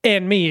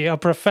and me, a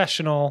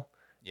professional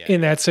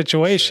in that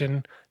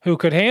situation who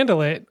could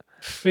handle it.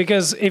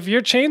 Because if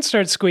your chain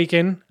starts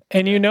squeaking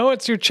and you know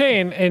it's your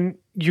chain and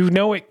you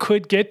know it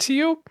could get to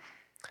you,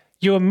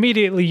 you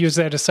immediately use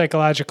that as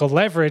psychological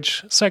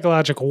leverage,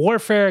 psychological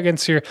warfare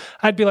against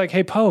I'd be like,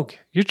 hey, Pogue,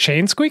 your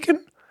chain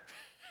squeaking?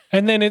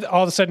 And then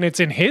all of a sudden it's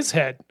in his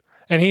head.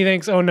 And he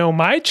thinks, oh no,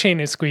 my chain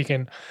is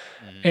squeaking.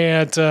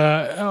 And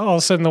all of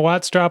a sudden the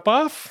watts drop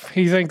off.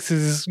 He thinks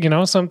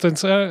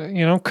something's,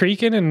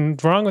 creaking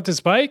and wrong with his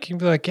bike. He'd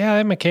be like, yeah,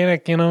 that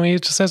mechanic, he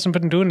just hasn't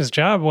been doing his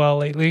job well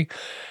lately.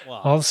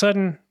 Wow. All of a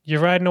sudden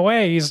you're riding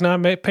away. He's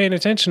not paying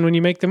attention when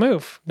you make the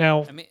move.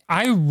 Now,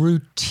 I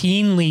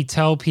routinely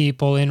tell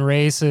people in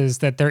races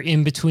that they're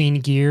in between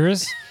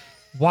gears,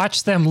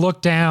 watch them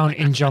look down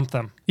and jump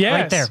them.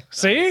 Yes. Right there.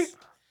 See?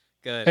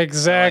 Good.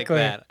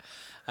 Exactly.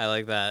 I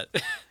like that.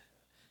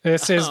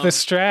 This is the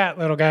strat,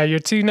 little guy. You're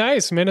too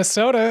nice.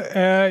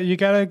 Minnesota, you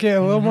got to get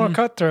a little more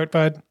cutthroat,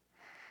 bud.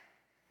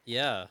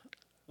 Yeah.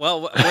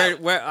 Well,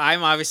 where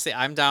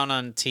I'm down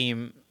on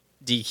team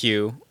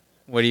DQ.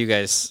 What do you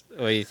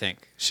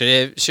think?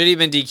 Should he have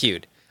been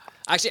DQ'd?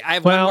 Actually, I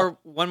have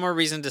one more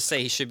reason to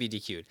say he should be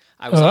DQ'd.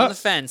 I was on the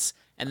fence,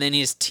 and then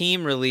his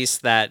team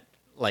released that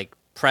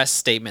press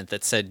statement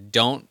that said,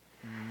 don't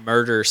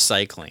murder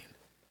cycling.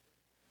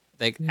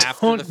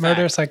 Don't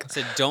murder cycling.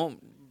 Said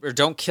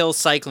don't kill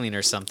cycling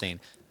or something.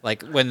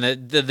 When the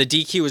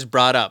DQ was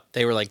brought up,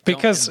 they were like,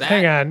 because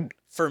hang on,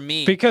 for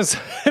me, because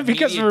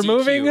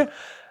removing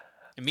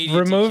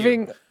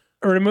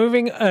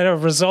a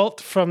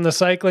result from the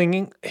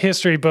cycling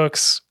history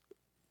books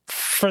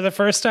for the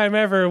first time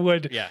ever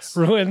would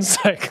ruin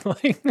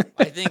cycling.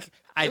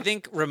 I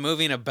think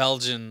removing a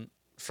Belgian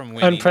from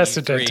winning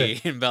unprecedented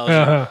E3 in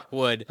Belgium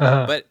would,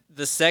 but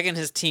the second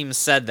his team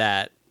said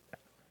that,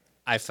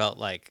 I felt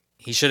like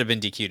he should have been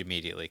DQ'd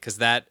immediately because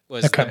that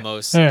was the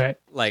most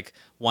like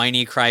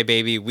whiny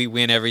crybaby. We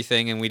win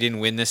everything and we didn't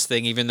win this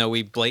thing, even though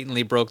we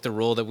blatantly broke the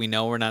rule that we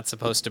know we're not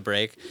supposed to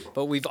break.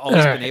 But we've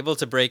always been able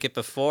to break it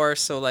before.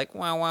 So like,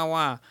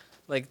 wah.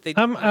 Like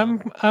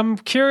I'm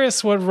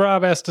curious what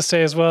Rob has to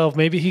say as well.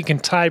 Maybe he can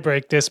tie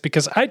break this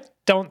because I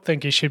don't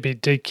think he should be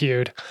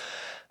DQ'd.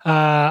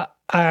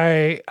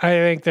 I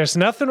think there's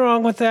nothing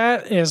wrong with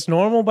that. It's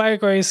normal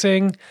bike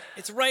racing.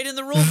 It's right in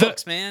the rule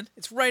books, man.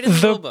 It's right in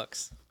the rule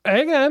books.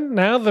 Hang on.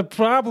 Now the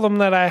problem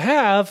that I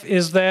have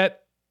is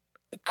that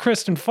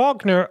Kristen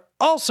Faulkner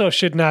also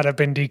should not have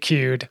been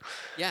DQ'd.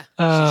 Yeah,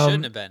 she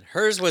shouldn't have been.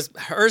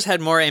 Hers had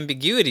more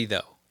ambiguity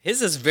though.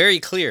 His is very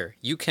clear.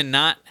 You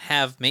cannot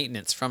have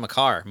maintenance from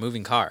a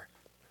moving car.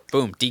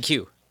 Boom,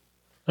 DQ.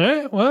 All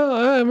right. Well,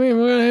 I mean,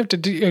 we're gonna have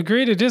to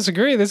agree to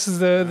disagree. This is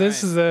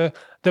the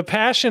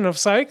passion of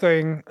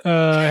cycling.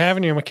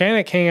 Having your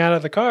mechanic hang out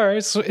of the car.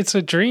 It's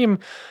a dream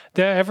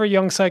that every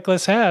young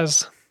cyclist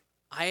has.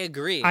 I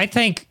agree. I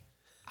think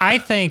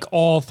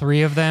all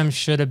three of them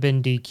should have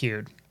been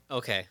DQ'd.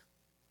 Okay.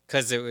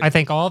 I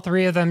think all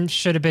three of them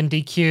should have been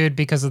DQ'd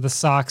because of the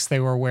socks they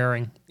were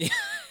wearing.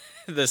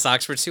 The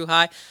socks were too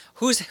high.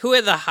 Who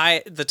had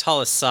the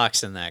tallest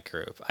socks in that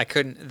group? I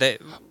couldn't.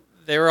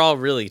 They were all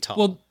really tall.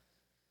 Well,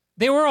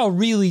 they were all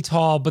really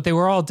tall, but they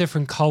were all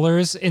different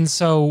colors, and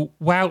so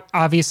Wout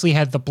obviously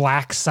had the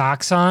black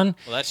socks on.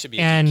 Well, that should be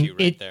a DQ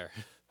right there.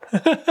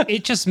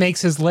 It just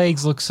makes his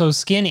legs look so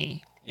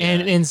skinny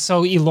and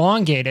so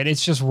elongated.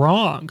 It's just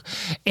wrong,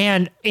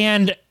 and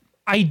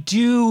I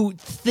do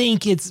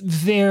think it's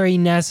very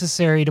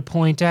necessary to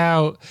point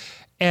out,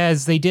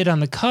 as they did on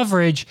the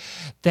coverage,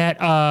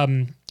 that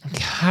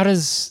how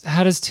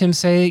does Tim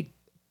say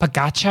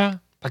Pagacha?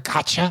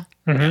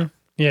 Mm-hmm.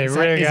 Yeah, you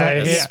really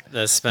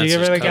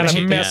got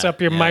to mess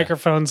up your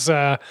microphone's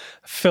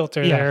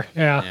filter there.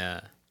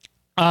 Yeah.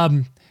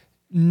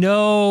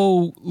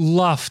 No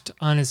luft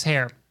on his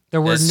hair.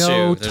 There were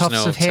no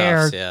tufts of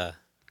hair.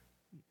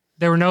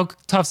 There were no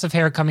tufts of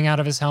hair coming out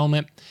of his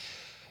helmet.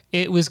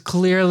 It was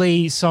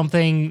clearly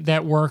something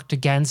that worked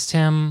against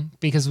him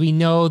because we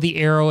know the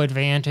aero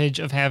advantage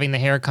of having the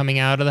hair coming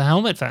out of the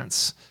helmet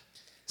vents.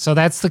 So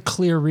that's the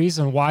clear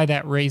reason why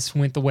that race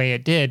went the way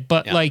it did.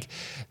 But like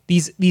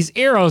these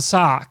aero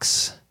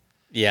socks.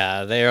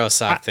 Yeah, the aero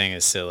sock thing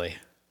is silly.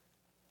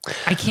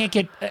 I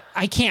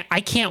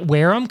can't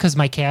wear them because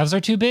my calves are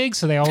too big,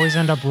 so they always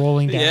end up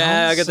rolling down.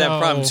 Yeah, I got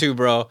that problem too,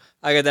 bro.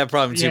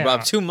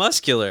 I'm too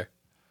muscular.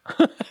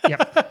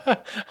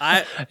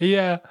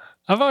 Yeah.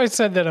 I've always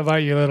said that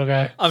about you, little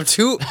guy. I'm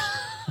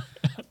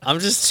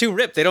just too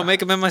ripped. They don't make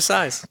them in my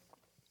size.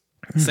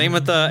 Same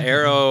with the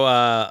Aero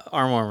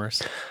arm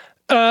warmers.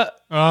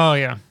 Oh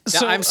yeah.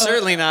 So, I'm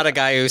certainly not a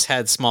guy who's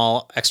had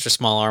extra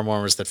small arm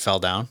warmers that fell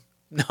down.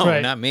 No,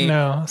 not me.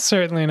 No,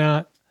 certainly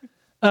not.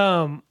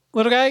 Little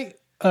guy,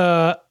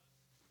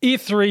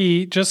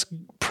 E3, just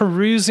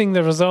perusing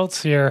the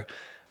results here.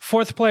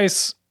 4th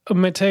place,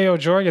 Matteo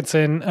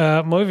Jorgensen,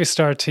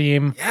 Movistar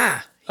team.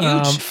 Yeah,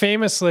 huge.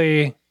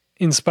 Famously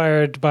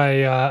inspired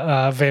by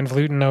Van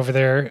Vleuten over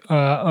there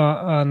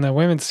on the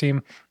women's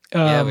team.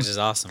 Which is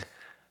awesome.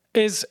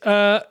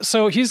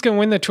 So he's going to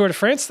win the Tour de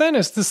France then?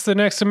 Is this the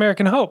next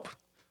American hope?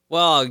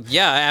 Well,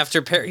 yeah,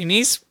 after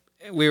Paris-Nice,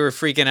 we were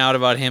freaking out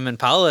about him and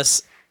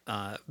Paulus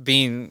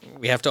we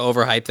have to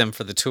overhype them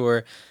for the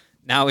Tour.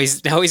 Now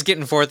he's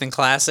getting 4th in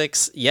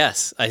classics.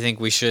 Yes, I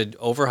think we should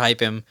overhype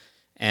him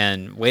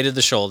and weight of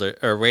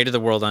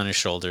the world on his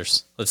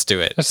shoulders. Let's do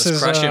it. Let's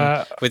crush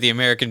him with the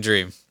American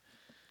dream.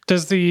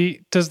 Does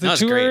the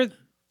Tour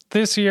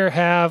this year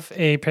have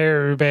a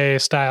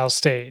Paris-Roubaix style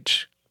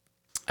stage?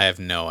 I have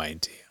no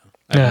idea.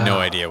 I have no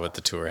idea what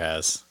the Tour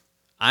has.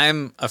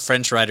 I'm a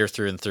French rider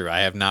through and through.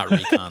 I have not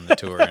recon the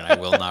Tour, and I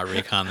will not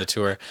recon the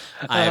Tour.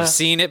 I have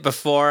seen it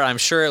before. I'm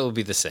sure it will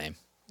be the same.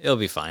 It'll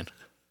be fine.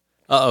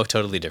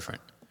 Totally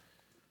different.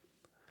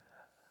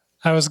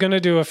 I was going to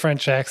do a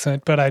French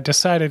accent, but I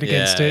decided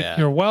against it. Yeah.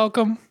 You're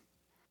welcome.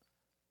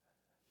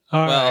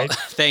 All right.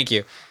 Thank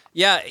you.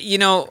 Yeah,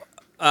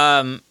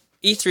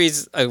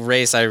 E3's a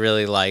race I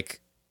really like,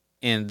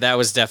 and that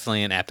was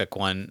definitely an epic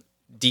one.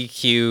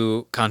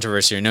 DQ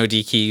controversy or no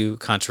DQ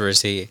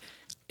controversy.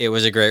 It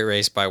was a great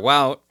race by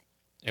Wout.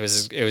 It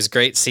was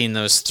great seeing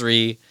those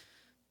three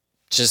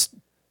just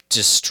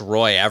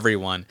destroy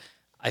everyone.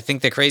 I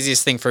think the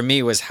craziest thing for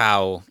me was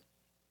how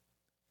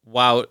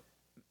Wout,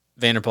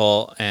 Van der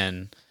Poel,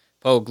 and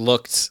Pogue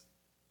looked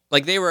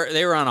like they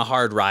were on a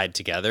hard ride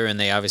together, and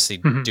they obviously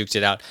duked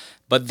it out.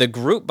 But the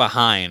group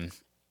behind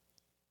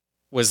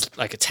was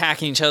like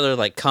attacking each other,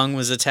 like Kung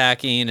was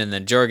attacking, and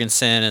then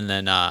Jorgensen, and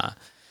then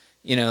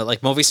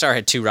like Movistar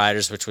had 2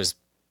 riders, which was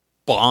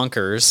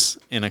bonkers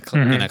in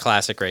a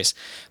classic race.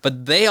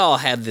 But they all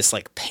had this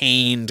like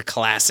pained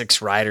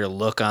classics rider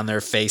look on their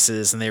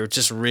faces, and they were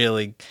just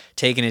really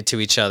taking it to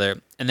each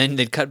other. And then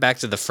they'd cut back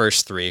to the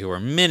first 3 who were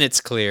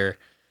minutes clear,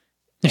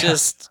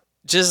 just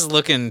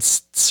looking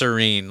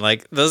serene.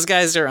 Like those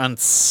guys are on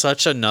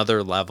such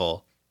another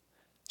level.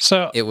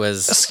 So it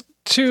was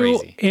two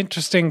crazy.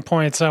 interesting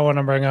points I want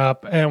to bring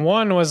up, and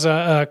one was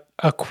a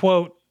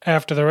quote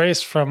after the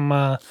race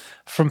from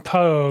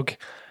Pogue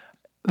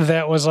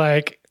that was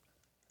like,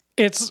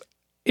 "It's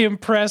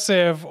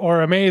impressive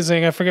or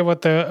amazing." I forget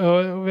what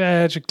the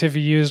adjective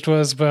he used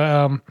was,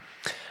 but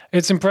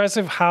it's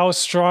impressive how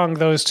strong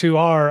those two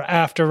are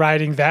after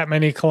riding that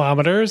many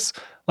kilometers,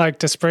 like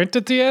to sprint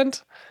at the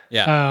end.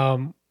 Yeah.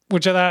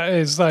 Which I thought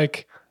is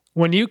like,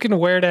 when you can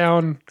wear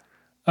down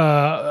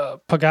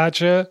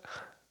Pogačar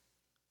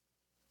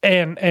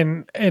and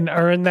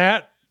earn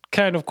that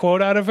kind of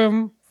quote out of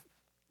him,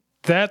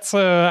 that's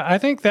I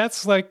think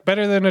that's like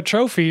better than a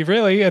trophy,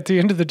 really, at the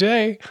end of the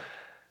day.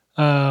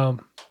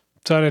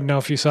 So I didn't know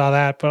if you saw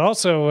that, but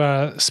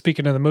also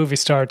speaking of the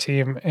Movistar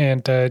team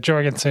and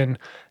Jorgensen,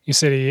 you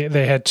said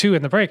they had 2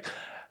 in the break.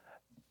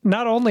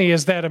 Not only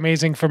is that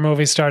amazing for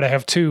Movistar to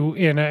have 2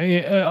 in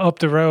up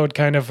the road,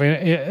 kind of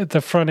at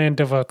the front end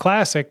of a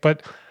classic,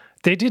 but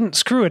they didn't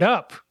screw it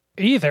up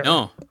either.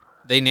 No,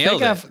 they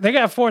nailed it. They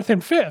got 4th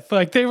and 5th,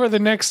 like they were the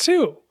next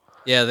 2.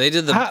 Yeah, they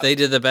did the best. They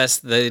did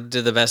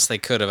the best they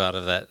could have out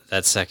of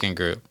that second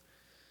group.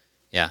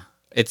 Yeah,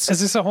 is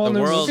this a whole new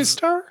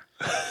Movistar?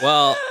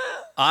 Well,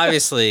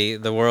 obviously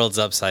the world's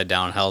upside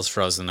down. Hell's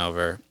frozen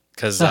over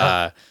because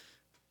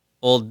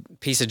old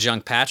piece of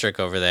junk Patrick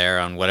over there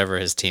on whatever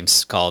his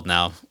team's called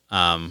now,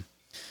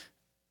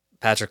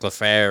 Patrick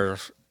Lefevere,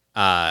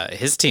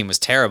 his team was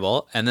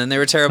terrible, and then they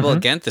were terrible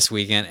again this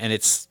weekend, and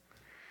it's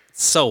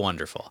so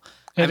wonderful.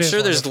 I'm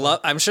sure there's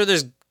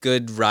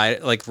good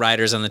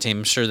riders on the team.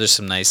 I'm sure there's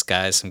some nice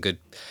guys, some good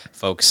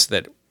folks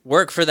that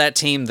work for that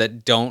team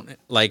that don't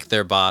like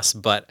their boss,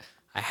 but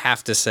I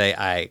have to say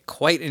I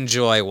quite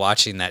enjoy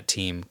watching that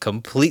team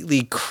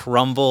completely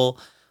crumble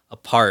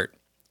apart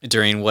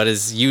during what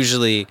is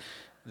usually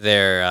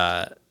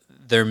their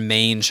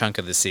main chunk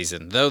of the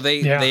season. Though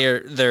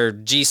their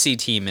GC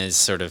team is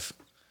sort of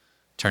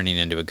turning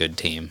into a good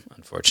team,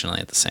 unfortunately,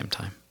 at the same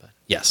time. But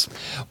yes.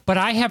 But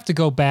I have to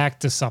go back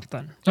to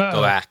something.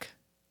 Go back.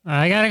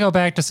 I got to go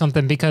back to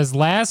something because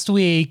last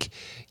week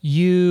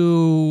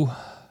you...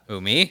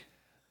 Who, me?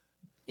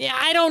 Yeah,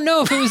 I don't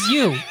know if it was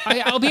you.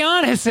 I'll be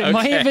honest. It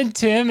might have been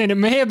Tim and it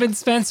may have been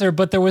Spencer,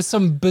 but there was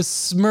some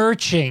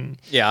besmirching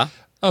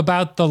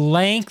about the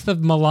length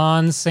of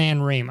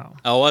Milan-San Remo.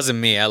 Oh, it wasn't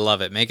me. I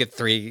love it. Make it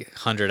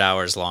 300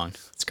 hours long.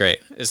 It's great.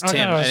 It's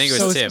Tim. No, I think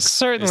it was Tim.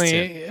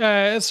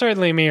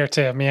 Certainly me or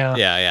Tim,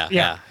 yeah.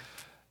 Yeah.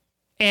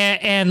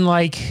 And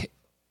like...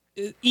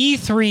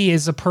 E3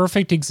 is a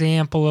perfect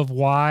example of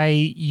why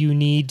you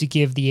need to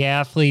give the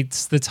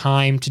athletes the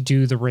time to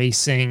do the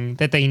racing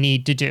that they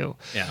need to do.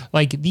 Yeah.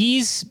 Like,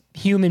 these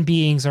human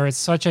beings are at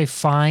such a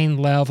fine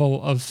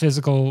level of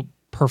physical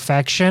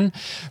perfection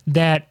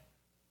that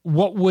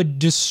what would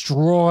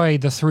destroy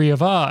the three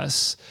of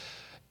us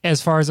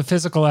as far as a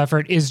physical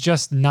effort is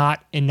just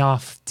not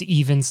enough to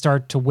even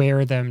start to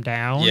wear them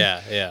down.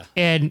 Yeah.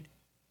 And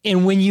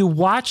when you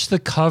watch the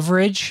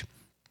coverage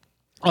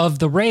of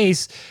the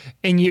race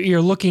and you're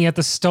looking at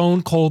the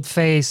stone cold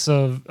face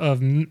of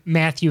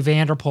Mathieu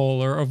van der Poel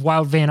or of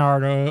Wout van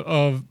Aert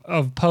or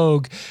of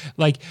Pogue,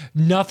 like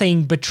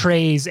nothing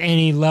betrays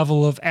any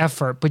level of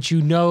effort, but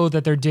you know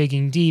that they're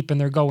digging deep and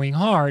they're going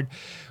hard.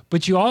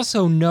 But you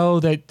also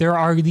know that there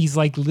are these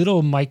like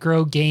little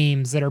micro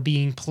games that are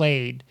being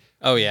played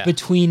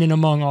between and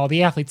among all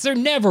the athletes. They're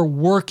never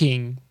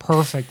working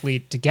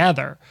perfectly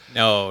together.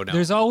 No.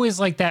 There's always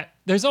like that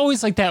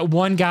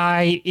one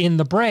guy in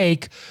the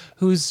break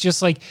who's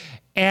just like,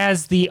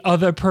 as the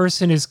other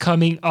person is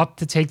coming up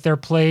to take their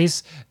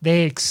place,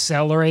 they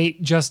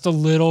accelerate just a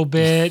little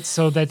bit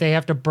so that they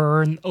have to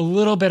burn a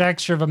little bit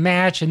extra of a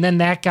match. And then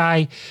that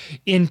guy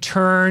in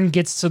turn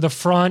gets to the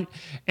front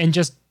and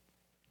just,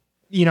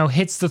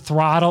 hits the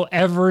throttle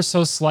ever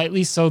so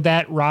slightly. So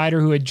that rider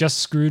who had just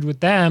screwed with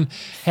them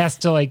has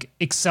to like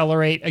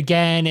accelerate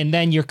again. And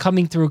then you're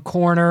coming through a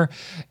corner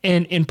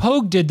and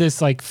Pogue did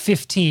this like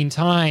 15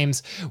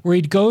 times where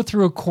he'd go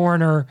through a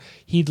corner,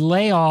 he'd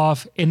lay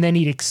off and then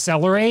he'd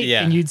accelerate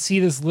and you'd see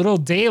this little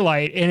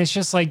daylight. And it's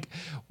just like,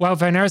 wow,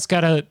 Van Aert's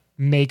got to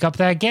make up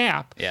that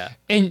gap. Yeah.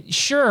 And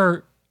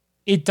sure,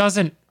 it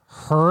doesn't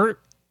hurt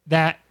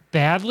that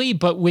badly,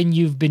 but when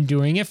you've been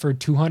doing it for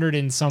 200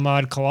 and some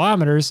odd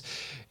kilometers,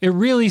 it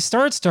really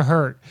starts to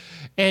hurt.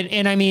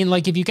 And I mean,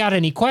 like, if you got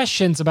any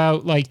questions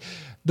about like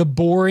the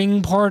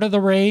boring part of the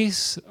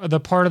race, the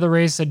part of the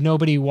race that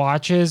nobody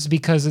watches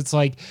because it's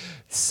like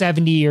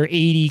 70 or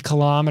 80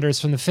 kilometers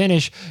from the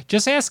finish,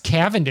 just ask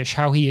Cavendish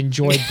how he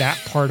enjoyed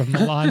that part of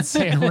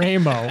Milan-San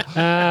Remo.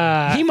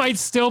 He might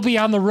still be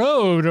on the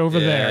road over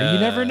there. You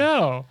never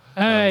know.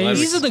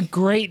 These are the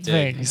great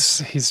things.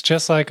 He's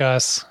just like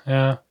us.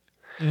 Yeah.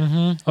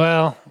 Mm-hmm.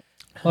 Well,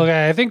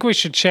 okay, I think we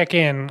should check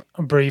in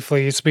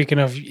briefly, speaking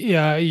of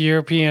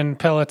European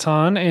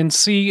peloton, and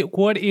see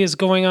what is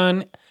going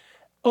on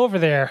over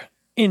there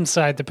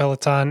inside the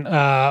peloton.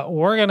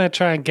 We're going to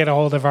try and get a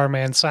hold of our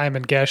man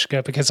Simon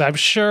Geschke because I'm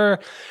sure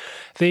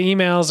the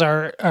emails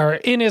are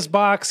in his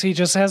box. He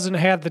just hasn't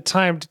had the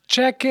time to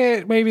check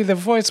it. Maybe the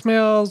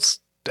voicemail's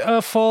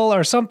full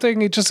or something.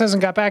 He just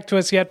hasn't got back to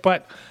us yet,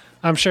 but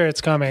I'm sure it's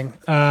coming.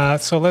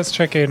 So let's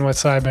check in with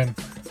Simon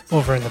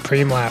over in the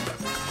Preem Lap.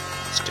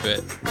 Let's do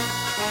it.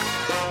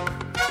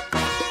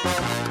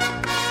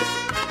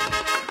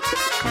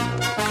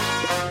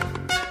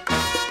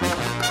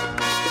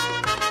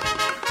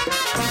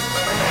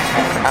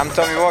 I'm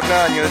Tommy Walker,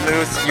 and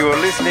you're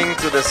listening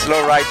to the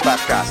Slow Ride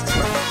Podcast.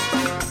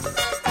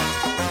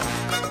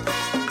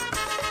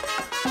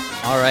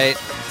 All right,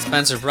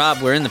 Spencer,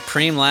 Rob, we're in the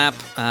Preem Lap.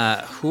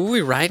 Who are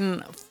we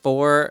riding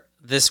for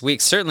this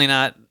week? Certainly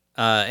not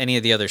any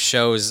of the other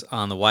shows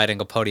on the Wide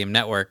Angle Podium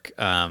Network.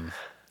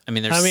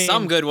 There's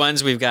some good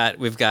ones. We've got.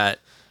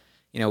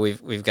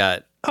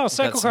 Oh,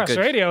 Cyclocross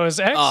Radio is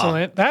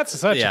excellent. That's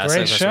such a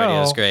great show.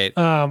 Radio is great.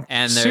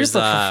 And there's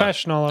super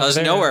professional. There's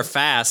Nowhere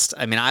Fast.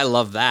 I mean, I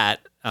love that.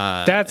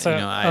 That's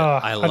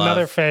I love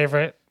another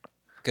favorite.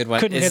 Good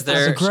one.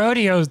 The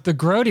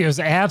Grodeo's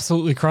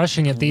absolutely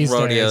crushing it these days.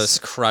 Rodeo's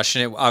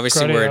crushing it.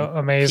 Obviously, Grodeo, we're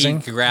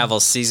amazing peak gravel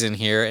season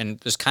here, and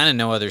there's kind of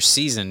no other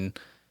season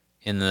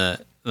in the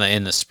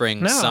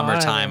spring,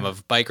 summertime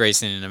of bike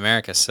racing in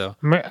America. So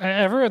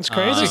everyone's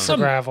crazy for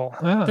gravel.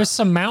 Yeah. There's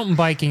some mountain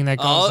biking that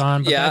goes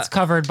on, but that's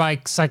covered by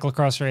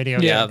Cyclocross Radio.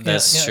 Yeah,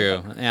 that's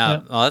true.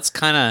 Yeah. Well,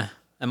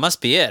 that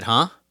must be it,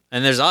 huh?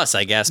 And there's us,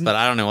 I guess, but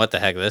I don't know what the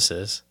heck this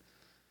is.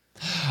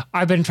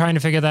 I've been trying to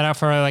figure that out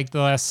for like the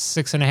last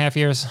 6.5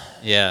 years.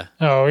 Yeah.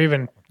 Oh,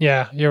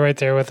 you're right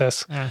there with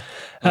us. Yeah.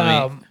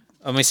 Let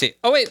me see.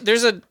 Oh, wait,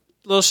 there's a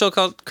little show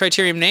called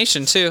Criterium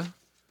Nation, too.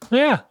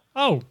 Yeah.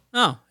 Oh,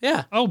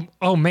 yeah.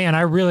 Oh, man,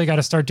 I really got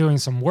to start doing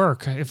some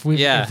work if we're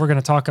going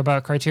to talk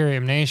about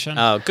Criterium Nation.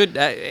 Oh, good.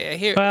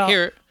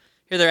 Here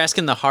they're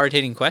asking the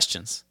hard-hitting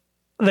questions.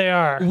 They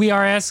are. We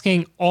are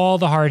asking all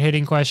the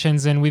hard-hitting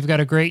questions, and we've got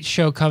a great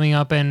show coming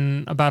up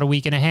in about a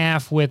week and a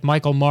half with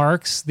Michael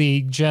Marks,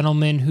 the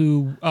gentleman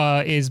who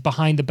is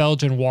behind the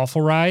Belgian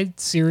Waffle Ride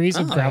series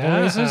of gravel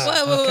races.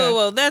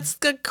 Whoa. That's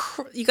good.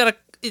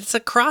 It's a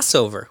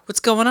crossover. What's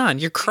going on?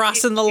 You're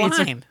crossing the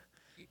line.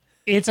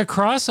 It's a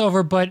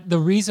crossover, but the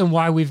reason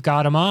why we've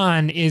got him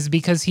on is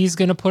because he's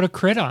going to put a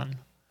crit on.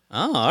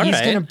 Oh, all right. He's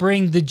going to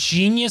bring the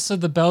genius of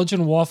the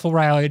Belgian Waffle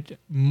Ride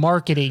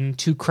marketing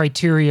to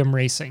Criterium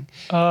Racing.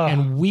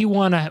 And we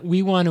want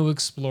to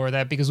explore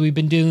that because we've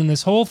been doing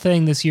this whole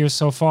thing this year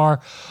so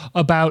far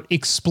about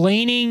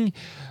explaining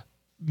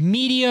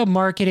media,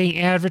 marketing,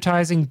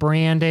 advertising,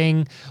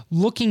 branding,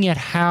 looking at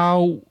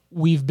how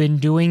we've been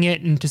doing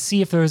it and to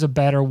see if there's a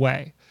better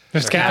way.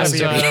 There's got to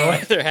be a better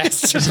way. There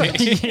has to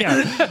be.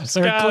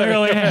 There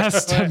clearly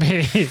has to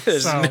be.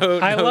 There's no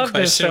I love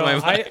this show.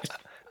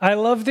 I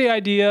love the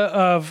idea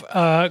of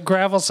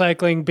gravel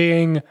cycling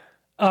being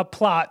a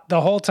plot the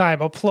whole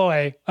time, a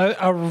ploy,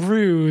 a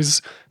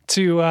ruse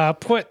to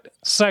put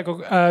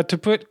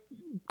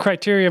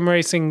Criterium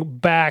Racing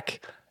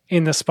back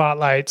in the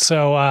spotlight.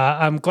 So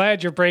I'm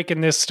glad you're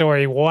breaking this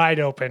story wide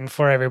open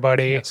for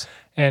everybody. Yes.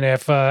 And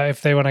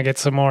if they want to get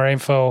some more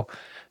info,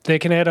 they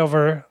can head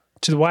over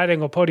to the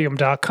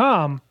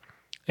wideanglepodium.com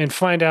and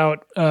find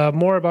out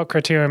more about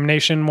Criterium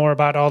Nation, more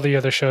about all the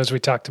other shows we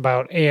talked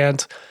about.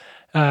 And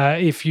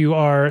if you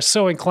are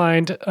so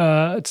inclined,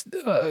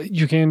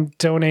 you can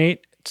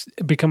donate,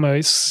 become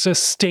a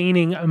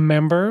sustaining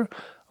member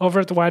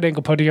over at the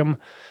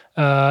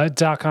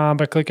wideanglepodium.com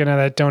by clicking on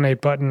that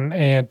donate button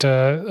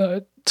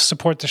and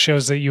support the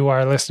shows that you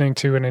are listening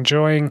to and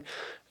enjoying,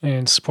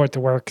 and support the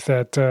work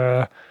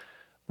that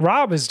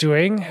Rob is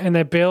doing, and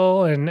that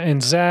Bill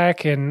and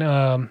Zach and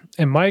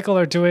Michael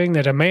are doing,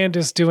 that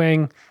Amanda's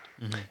doing.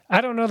 Mm-hmm.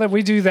 I don't know that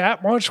we do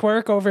that much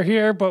work over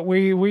here, but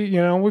we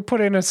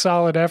put in a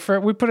solid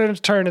effort. We put in a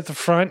turn at the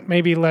front,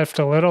 maybe left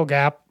a little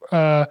gap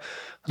for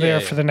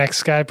the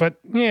next guy. But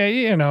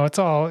it's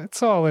all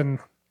in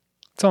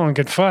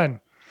good fun.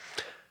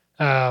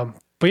 But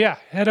yeah,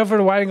 head over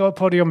to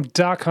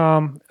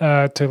wideanglepodium.com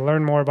to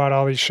learn more about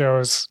all these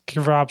shows.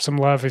 Give Rob some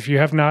love. If you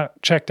have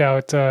not checked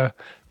out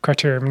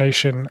Criterium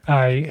Nation,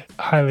 I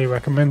highly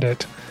recommend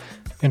it.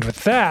 And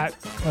with that,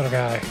 little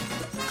guy,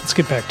 let's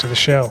get back to the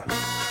show.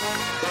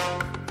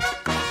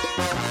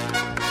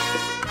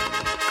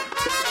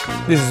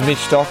 This is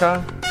Mitch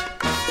Docker,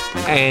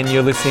 and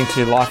you're listening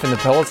to Life in the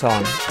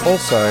Peloton,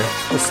 also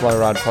the Slow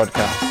Ride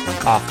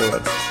Podcast,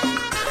 afterwards.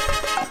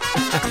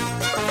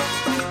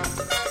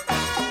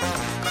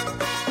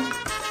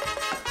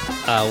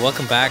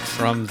 Welcome back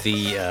from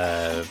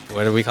the,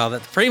 what do we call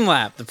that? The Preem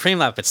Lap. The Preem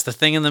Lap. It's the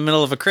thing in the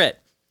middle of a crit.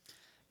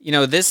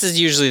 This is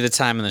usually the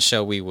time in the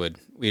show we'd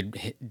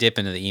dip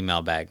into the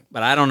email bag,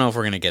 but I don't know if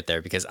we're going to get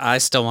there because I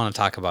still want to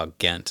talk about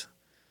Ghent.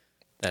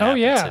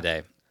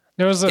 Today.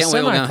 There was a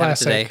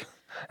semi-classic.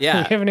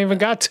 Yeah. We haven't even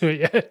got to it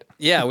yet.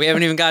 Yeah, we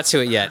haven't even got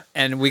to it yet.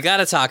 And we got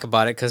to talk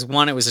about it because,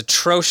 one, it was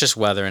atrocious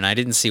weather, and I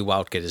didn't see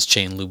Wout get his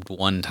chain lubed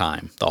one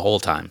time, the whole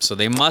time. So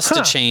they must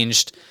have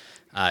changed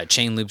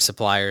chain lube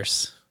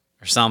suppliers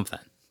or something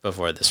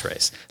before this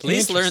race. At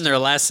least learn their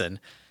lesson.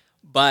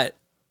 But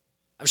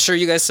I'm sure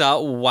you guys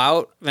saw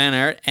Wout van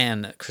Aert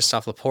and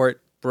Christophe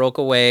Laporte broke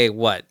away,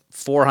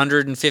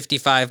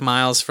 455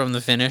 miles from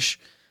the finish,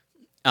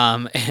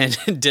 and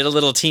did a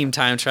little team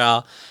time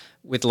trial.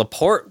 with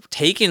Laporte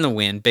taking the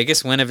win,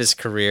 biggest win of his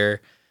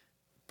career.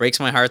 Breaks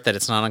my heart that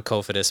it's not on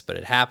Cofidis, but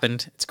it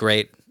happened. It's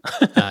great.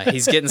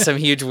 He's getting some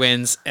huge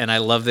wins, and I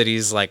love that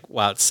he's like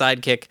Wout's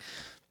sidekick.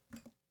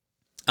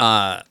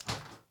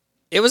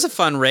 It was a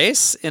fun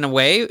race in a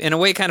way,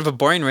 kind of a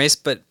boring race,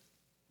 but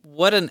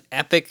what an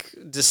epic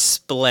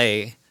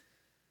display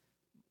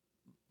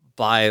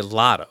by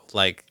Lotto.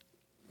 Like,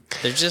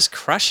 they're just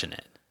crushing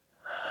it.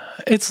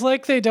 It's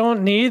like they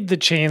don't need the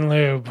chain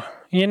lube.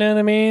 You know what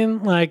I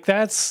mean? Like,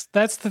 that's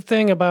the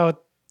thing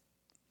about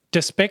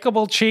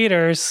despicable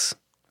cheaters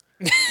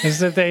is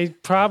that they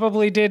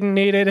probably didn't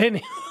need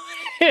it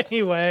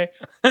anyway.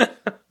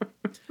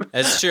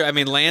 That's true. I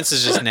mean, Lance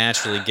is just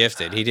naturally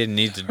gifted. He didn't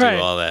need to do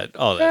all that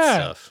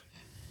stuff.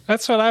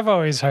 That's what I've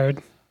always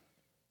heard.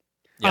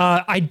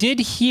 Yeah. I did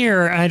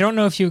hear, and I don't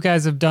know if you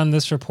guys have done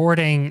this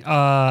reporting,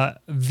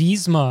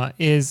 Visma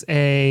is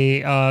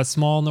a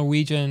small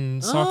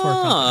Norwegian software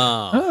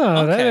company. Oh,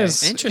 okay. That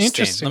is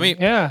interesting.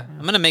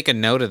 I'm going to make a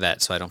note of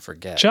that so I don't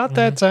forget. Jot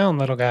that down,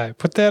 little guy.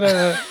 Put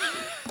that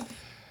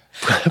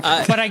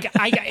but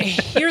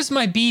here's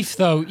my beef,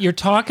 though. You're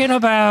talking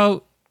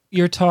about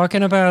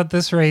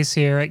this race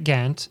here at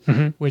Ghent,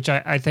 which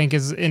I think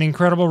is an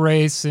incredible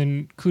race,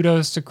 and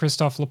kudos to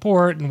Christophe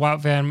Laporte and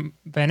Wout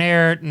van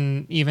Aert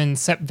and even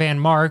Sepp Van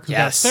Mark, who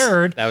got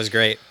third. That was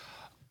great.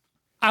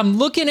 I'm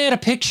looking at a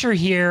picture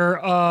here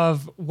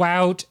of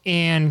Wout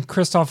and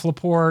Christophe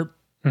Laporte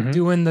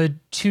doing the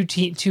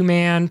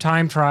two-man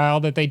time trial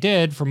that they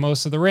did for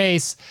most of the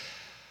race.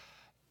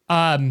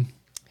 No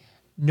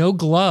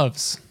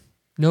gloves.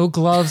 No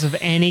gloves of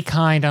any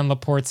kind on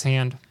Laporte's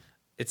hand.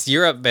 It's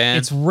Europe, man.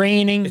 It's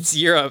raining. It's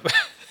Europe.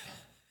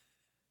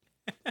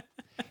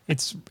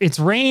 It's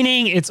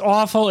raining. It's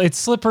awful. It's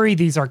slippery.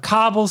 These are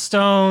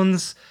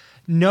cobblestones.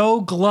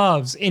 No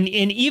gloves. And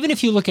even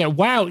if you look at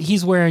Wout,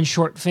 he's wearing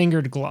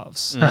short-fingered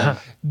gloves.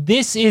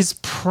 This is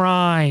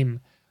prime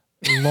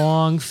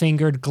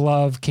long-fingered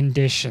glove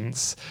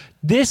conditions.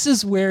 This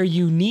is where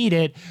you need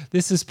it.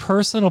 This is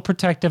personal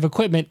protective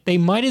equipment. They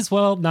might as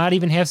well not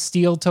even have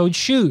steel-toed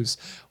shoes.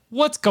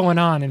 What's going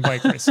on in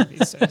bike racing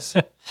these days?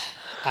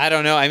 I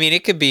don't know. I mean,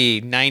 it could be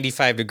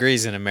 95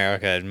 degrees in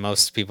America, and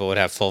most people would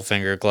have full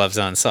finger gloves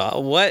on. So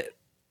what?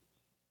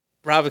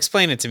 Rob,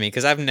 explain it to me,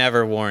 because I've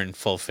never worn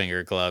full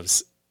finger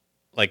gloves,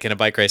 like in a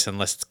bike race,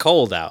 unless it's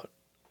cold out.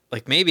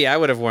 Like maybe I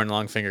would have worn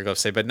long finger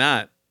gloves, but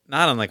not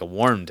on like a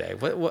warm day.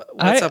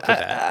 What's up with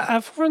that?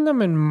 I've worn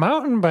them in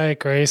mountain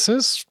bike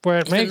races where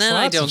it makes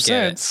lots of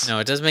sense. No,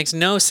 it does makes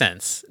no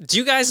sense. Do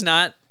you guys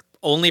not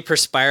only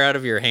perspire out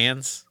of your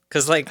hands?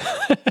 Because like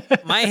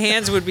my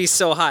hands would be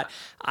so hot.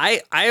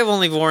 I have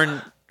only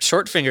worn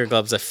short finger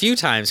gloves a few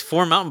times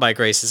for mountain bike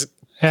races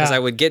because I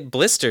would get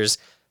blisters,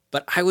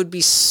 but I would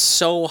be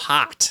so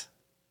hot.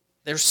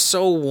 They're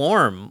so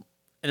warm.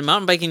 And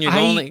mountain biking, you're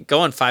only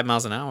going 5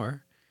 miles an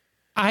hour.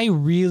 I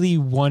really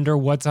wonder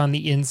what's on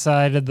the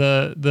inside of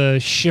the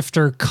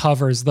shifter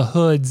covers, the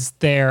hoods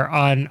there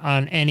on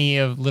any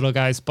of little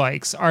guys'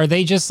 bikes. Are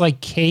they just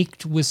like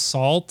caked with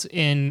salt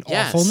and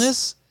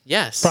awfulness?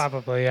 Yes.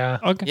 Probably, yeah.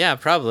 Okay. Yeah,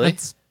 probably.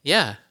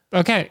 Yeah.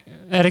 Okay.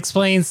 That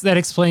explains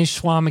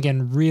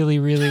Schwamigan really,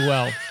 really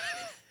well.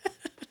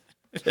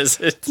 Is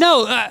it?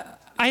 No,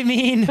 I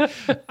mean,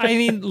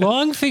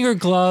 long finger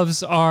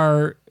gloves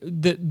are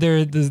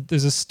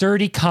there's a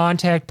sturdy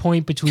contact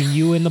point between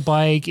you and the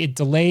bike. It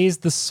delays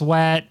the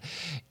sweat,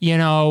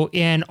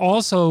 and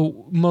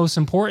also most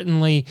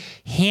importantly,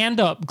 hand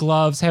up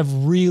gloves have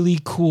really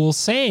cool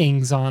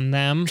sayings on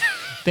them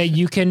that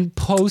you can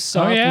post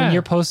up when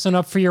you're posting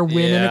up for your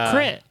win in a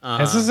crit.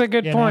 This is a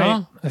good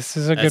point. This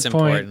is a good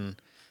point. Important.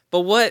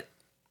 But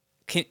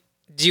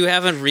do you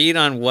have a read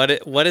on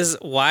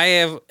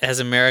why has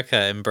America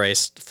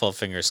embraced full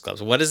fingers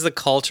gloves? What is the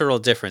cultural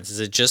difference? Is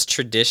it just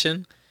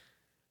tradition?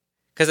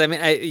 Because I mean,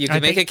 you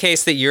can make a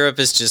case that Europe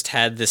has just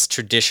had this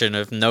tradition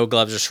of no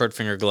gloves or short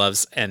finger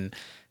gloves, and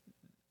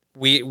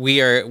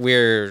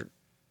we're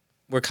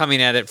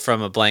coming at it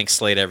from a blank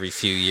slate every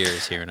few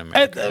years here in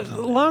America.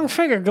 Long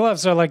finger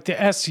gloves are like the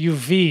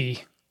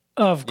SUV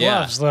of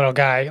gloves, little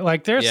guy.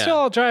 Like they're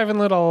still driving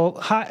little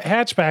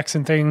hatchbacks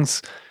and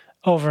things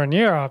over in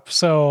Europe,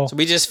 so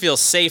we just feel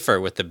safer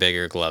with the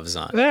bigger gloves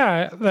on.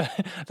 Yeah,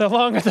 the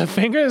longer the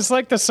finger is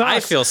like the socks. I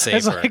feel safer.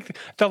 It's like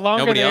the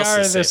longer they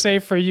are, the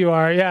safer you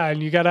are. Yeah,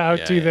 and you got to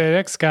outdo the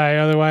next guy.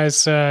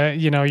 Otherwise, you're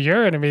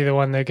going to be the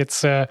one that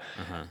gets, I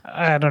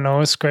don't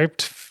know, a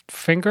scraped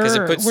finger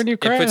when you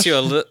crash. It puts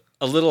you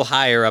a little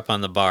higher up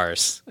on the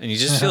bars, and you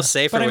just feel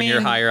safer when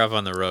you're higher up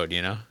on the road,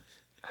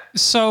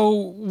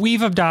 So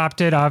we've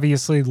adopted,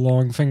 obviously,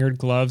 long-fingered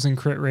gloves in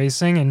crit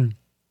racing, and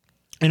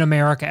in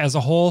America as a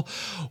whole,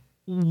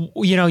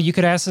 you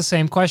could ask the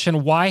same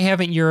question. Why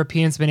haven't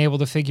Europeans been able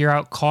to figure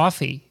out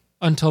coffee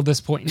until this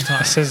point in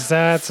time?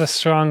 That's a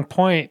strong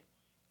point,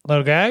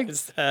 little guy.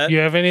 You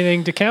have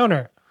anything to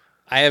counter?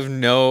 I have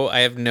no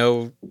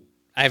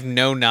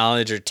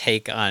knowledge or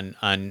take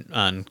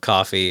on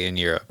coffee in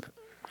Europe.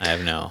 I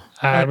have no.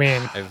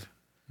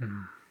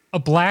 A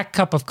black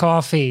cup of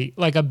coffee,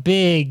 like a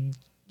big,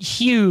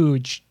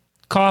 huge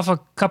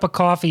cup of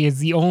coffee is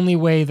the only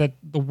way that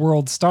the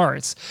world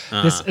starts.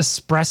 This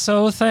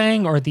espresso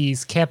thing or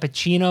these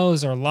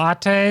cappuccinos or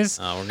lattes.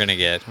 Oh, we're gonna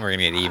get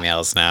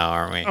emails now,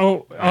 aren't we?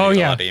 Oh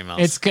yeah,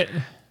 it's good.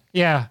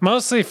 Yeah,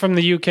 mostly from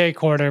the UK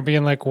corner,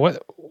 being like,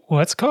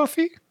 what's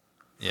coffee?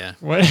 Yeah.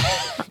 What?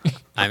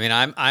 I mean,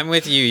 I'm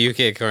with you,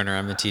 UK corner.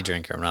 I'm a tea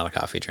drinker. I'm not a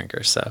coffee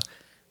drinker. So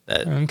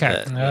that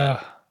okay.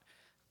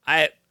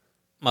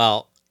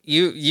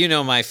 You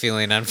know my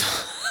feeling on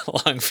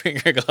long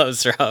finger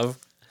gloves, Rob.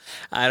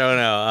 I don't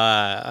know.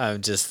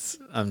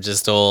 I'm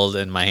just old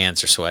and my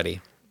hands are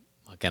sweaty.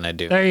 What can I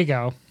do? There you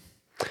go.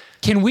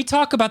 Can we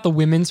talk about the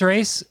women's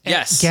race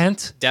at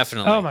Ghent?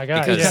 Definitely. Oh my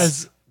God.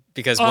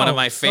 Because one of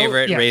my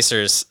favorite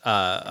racers,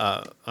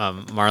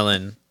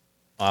 Marlon,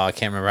 I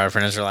can't remember how to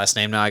pronounce her last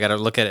name now. I got to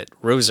look at it.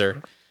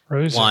 Roser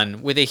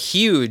won with a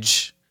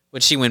huge,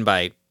 would she win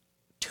by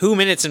 2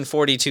 minutes and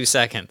 42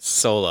 seconds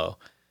solo.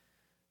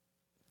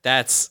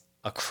 That's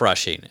a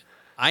crushing.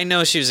 I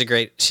know she's a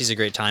great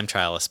time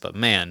trialist, but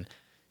man,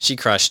 she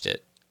crushed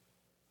it.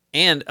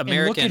 And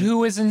American. And look at who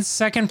was in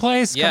second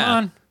place. Yeah, come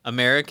on.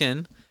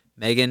 American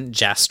Megan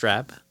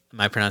Jastrab. Am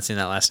I pronouncing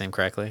that last name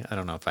correctly? I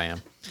don't know if I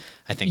am.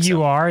 I think you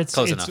so. are.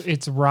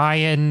 It's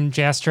Ryan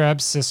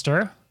Jastrab's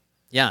sister.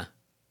 Yeah.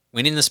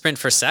 Winning the sprint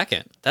for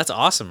second. That's an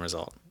awesome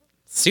result.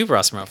 Super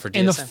awesome result for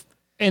DSM.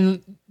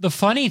 And the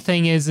funny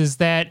thing is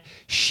that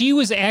she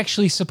was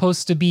actually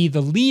supposed to be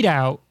the lead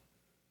out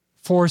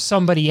for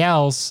somebody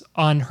else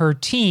on her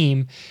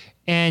team,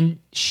 and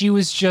she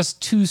was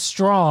just too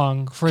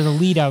strong for the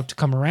lead out to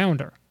come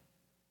around her.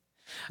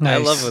 Nice.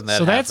 I love when that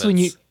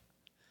happens.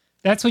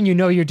 That's when you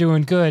know you're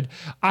doing good.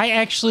 I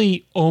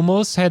actually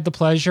almost had the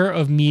pleasure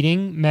of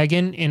meeting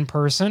Megan in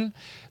person.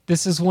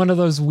 This is one of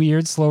those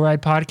weird Slow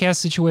Ride podcast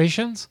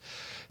situations.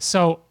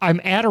 So I'm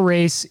at a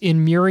race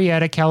in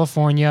Murrieta,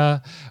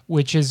 California,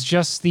 which is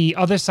just the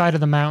other side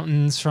of the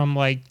mountains from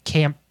like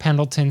Camp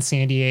Pendleton,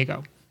 San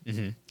Diego.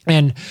 Mm-hmm.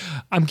 And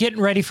I'm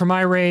getting ready for my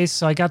race.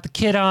 So I got the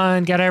kit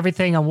on, got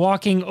everything. I'm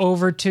walking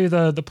over to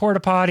the porta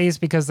potties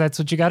because that's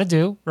what you got to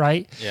do,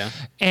 right? Yeah.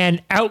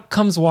 And out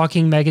comes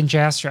walking Megan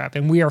Jastrab,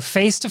 and we are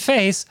face to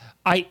face.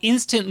 I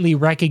instantly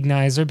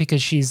recognize her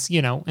because she's,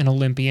 an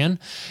Olympian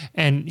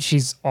and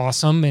she's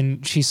awesome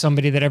and she's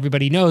somebody that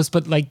everybody knows.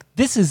 But like,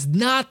 this is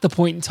not the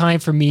point in time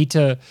for me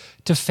to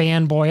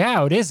fanboy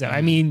out, is it?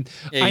 I mean,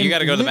 you got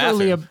to go to the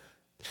bathroom.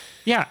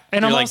 Yeah,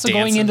 and I'm also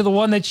going into the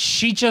one that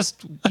she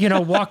just,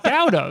 walked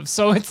out of.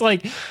 So it's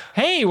like,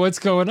 hey, what's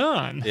going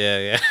on?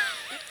 Yeah.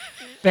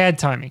 Bad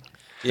timing.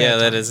 Yeah,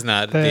 that is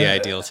not the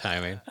ideal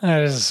timing.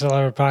 That is a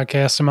Slow Ride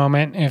podcast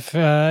moment. If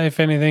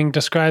anything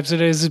describes it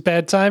as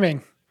bad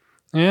timing.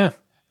 Yeah.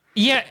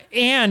 Yeah,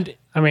 and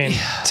I mean,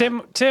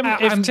 Tim.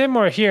 If Tim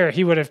were here,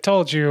 he would have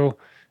told you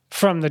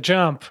from the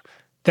jump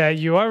that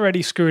you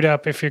already screwed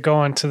up if you're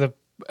going to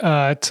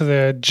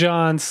the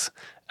Johns.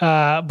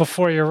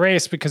 Before your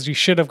race, because you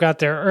should have got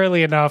there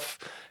early enough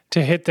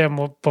to hit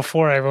them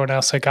before everyone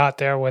else had got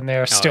there when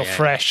they're still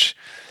fresh.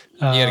 You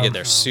got to get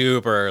there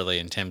super early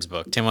in Tim's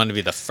book. Tim wanted to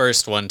be the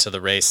first one to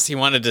the race. He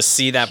wanted to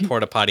see that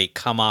porta potty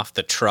come off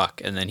the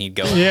truck, and then he'd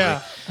go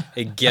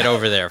and get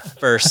over there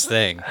first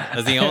thing. That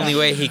was the only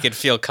way he could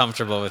feel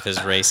comfortable with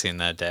his racing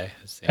that day.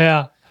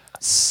 Yeah.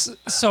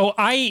 So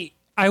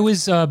I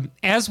was,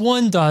 as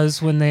one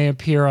does when they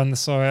appear on the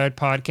Slow Ride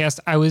podcast,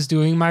 I was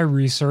doing my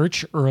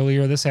research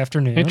earlier this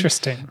afternoon.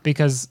 Interesting.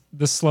 Because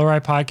the Slow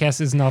Ride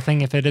podcast is nothing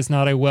if it is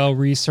not a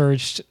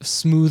well-researched,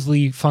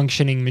 smoothly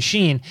functioning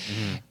machine.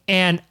 Mm-hmm.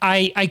 And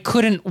I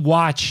couldn't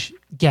watch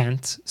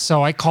Ghent,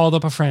 so I called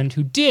up a friend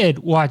who did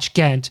watch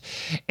Ghent,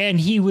 and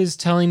he was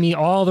telling me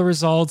all the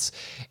results,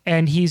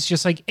 and he's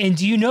just like, and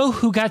do you know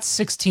who got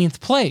 16th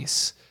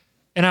place?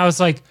 And I was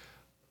like,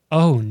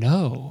 oh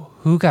no.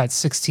 Who got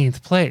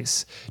 16th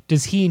place?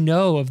 Does he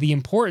know of the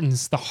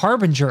importance, the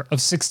harbinger of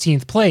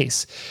 16th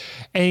place?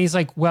 And he's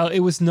like, well,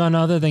 it was none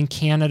other than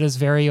Canada's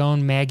very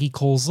own Maggie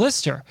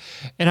Coles-Lister.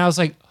 And I was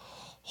like,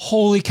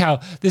 holy cow,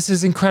 this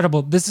is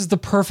incredible. This is the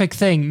perfect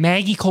thing.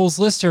 Maggie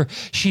Coles-Lister,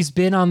 she's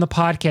been on the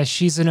podcast.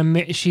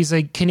 She's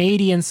a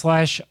Canadian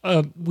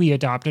 / we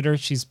adopted her.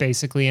 She's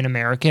basically an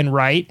American,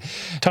 right?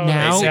 Totally,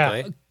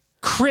 basically.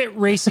 Crit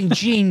racing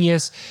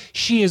genius.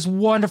 She is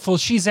wonderful.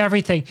 She's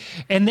everything.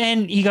 And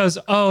then he goes,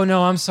 oh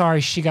no, I'm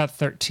sorry. She got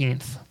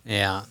 13th.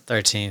 Yeah,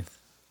 13th.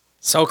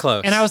 So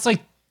close. And I was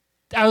like,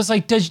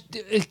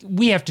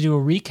 we have to do a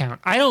recount.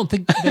 I don't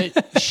think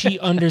that she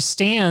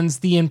understands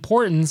the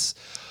importance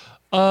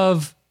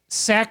of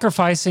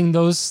sacrificing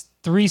those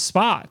 3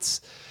 spots.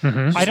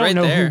 Mm-hmm. I don't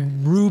know who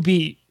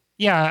Ruby.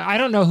 Yeah, I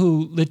don't know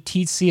who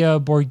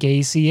Letizia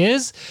Borghese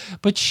is,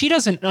 but she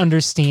doesn't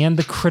understand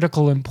the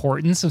critical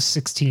importance of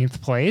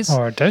 16th place.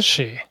 Or does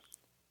she?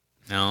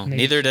 No,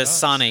 neither does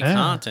Sane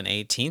Kant in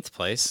 18th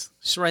place.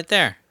 She's right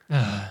there.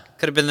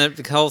 Could have been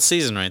the whole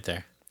season right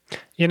there.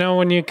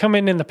 When you come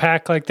in the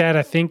pack like that,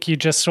 I think you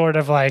just sort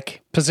of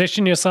like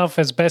position yourself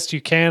as best you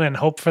can and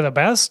hope for the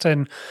best.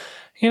 And,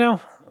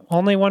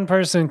 only one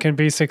person can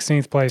be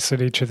 16th place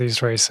at each of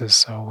these races.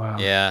 So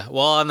yeah.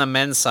 Well, on the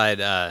men's side,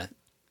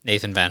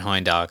 Nathan Van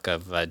Hoyendock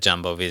of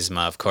Jumbo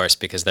Visma, of course,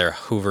 because they're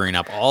hoovering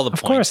up all the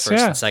points,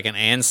 first and second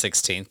and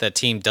 16th. That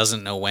team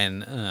doesn't know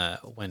when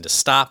to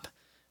stop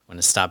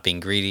being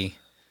greedy.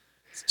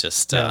 It's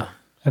just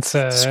it's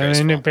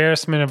an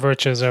embarrassment of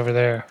riches over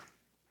there.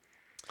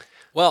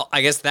 Well,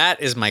 I guess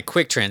that is my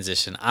quick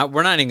transition.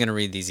 We're not even going to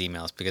read these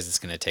emails because it's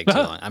going to take too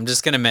long. I'm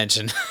just going to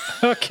mention.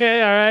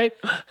 Okay, all right.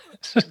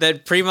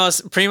 That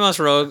Primoz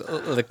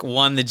Roglic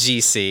won the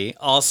GC,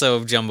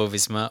 also Jumbo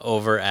Visma,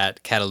 over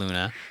at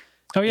Cataluna.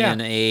 Oh, yeah.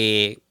 In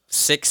a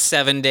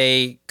 6-7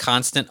 day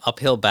constant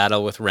uphill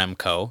battle with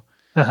Remco.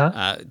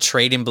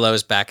 Trading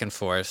blows back and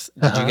forth.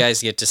 Did you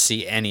guys get to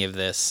see any of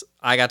this?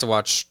 I got to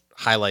watch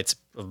highlights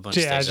of a bunch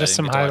of stages. Just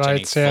some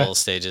highlights. Full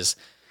stages.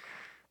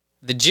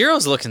 The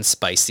Giro's looking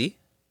spicy.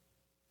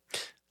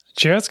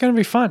 Giro's going to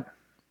be fun.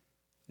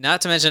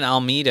 Not to mention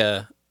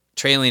Almeida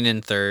trailing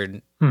in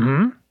third.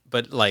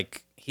 But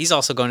like he's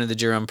also going to the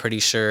Giro, I'm pretty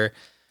sure.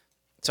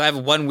 So I have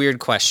one weird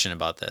question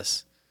about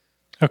this.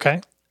 Okay.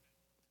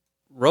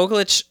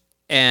 Roglic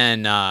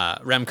and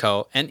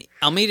Remco and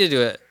Almeida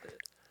they're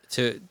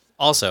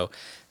all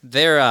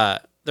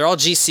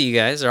GC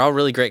guys. They're all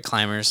really great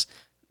climbers.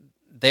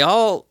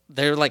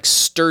 They're like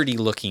sturdy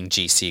looking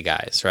GC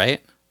guys,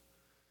 right?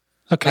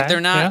 Okay. Like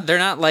they're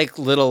not like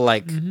little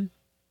like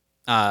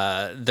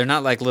they're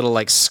not like little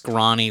like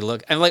scrawny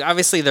look. And like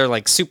obviously they're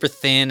like super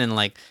thin and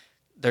like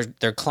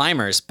they're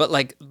climbers, but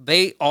like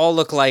they all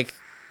look like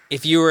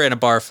if you were in a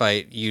bar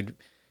fight, you'd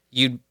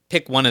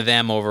pick one of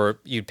them over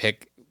you'd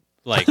pick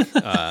like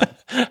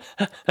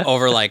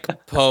over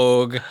like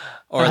Pogue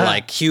or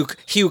like Hugh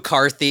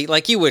Carthy.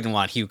 Like you wouldn't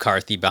want Hugh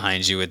Carthy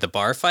behind you at the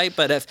bar fight,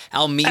 but if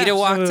Almeida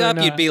walked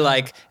up, you'd be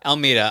like,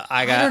 Almeida,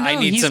 I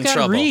need some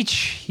trouble.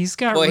 He's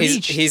got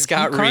reach. He's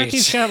got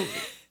reach.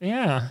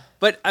 Yeah.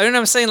 But I don't know,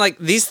 I'm saying like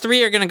these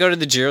three are gonna go to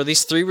the Giro.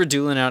 These three were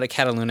dueling out at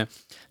Cataluna.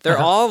 They're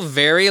all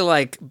very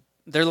like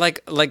they're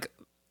like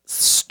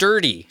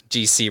sturdy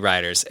GC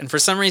riders, and for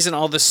some reason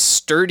all the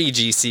sturdy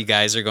GC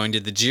guys are going to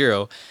the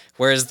Giro,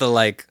 whereas the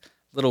like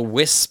little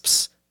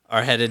wisps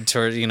are headed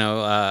toward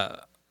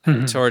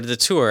toward the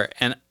Tour.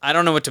 And I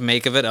don't know what to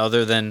make of it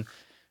other than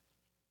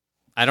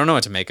I don't know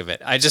what to make of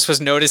it. I just was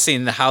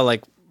noticing how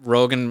like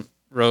Remco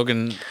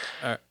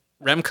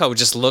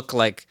just look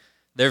like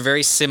they're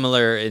very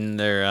similar in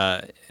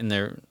their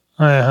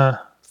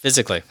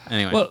physically.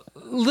 Anyway. Well,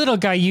 little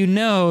guy, you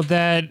know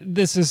that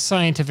this is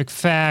scientific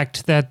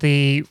fact that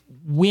the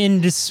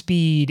wind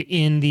speed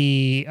in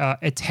the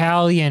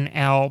Italian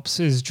Alps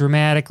is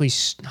dramatically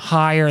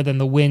higher than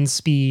the wind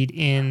speed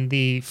in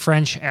the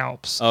French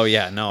Alps. Oh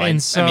yeah, no, I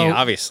mean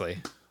obviously.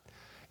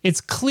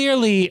 It's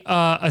clearly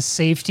a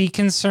safety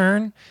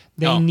concern.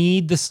 They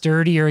need the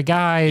sturdier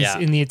guys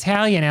in the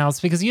Italian Alps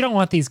because you don't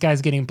want these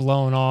guys getting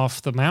blown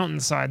off the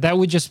mountainside. That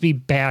would just be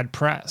bad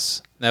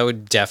press. That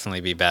would definitely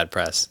be bad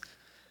press.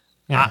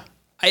 Yeah.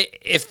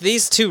 If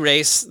these two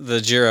race the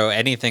Giro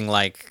anything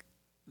like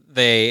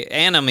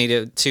and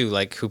Almeida too,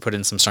 like who put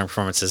in some strong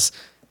performances,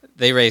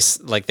 they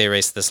race like they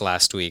raced this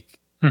last week.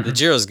 The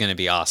Giro is going to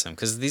be awesome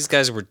because these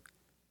guys were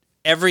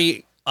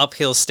every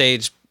uphill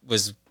stage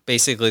was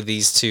basically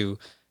these two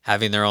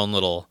having their own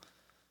little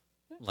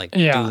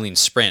dueling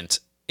sprint.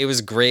 It was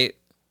great.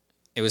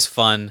 It was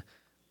fun.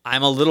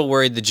 I'm a little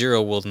worried the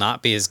Giro will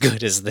not be as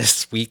good as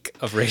this week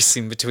of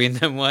racing between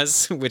them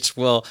was, which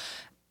will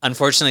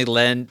unfortunately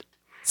lend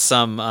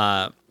some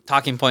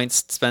talking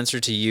points, Spencer,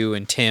 to you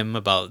and Tim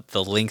about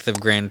the length of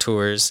Grand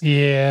Tours.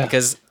 Yeah.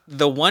 Because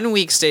the 1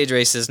 week stage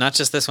races, not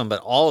just this one,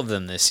 but all of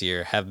them this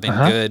year have been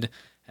good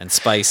and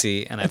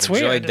spicy, and I've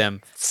enjoyed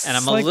them. And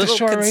I'm a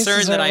little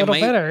concerned that I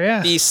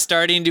might be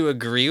starting to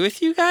agree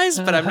with you guys,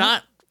 but I'm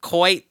not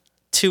quite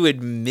to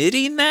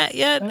admitting that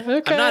yet.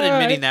 Okay, I'm not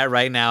admitting that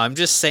right now. I'm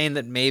just saying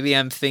that maybe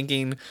I'm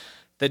thinking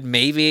that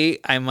maybe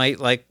I might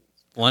like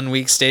 1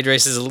 week stage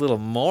races a little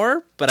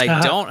more, but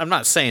I don't. I'm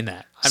not saying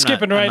that.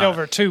 Skipping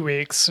over 2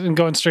 weeks and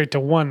going straight to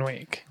 1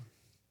 week.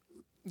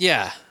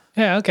 Yeah.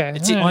 Yeah, okay.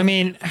 Well, I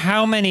mean,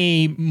 how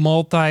many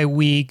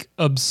multi-week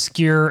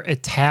obscure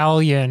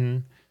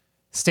Italian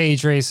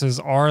stage races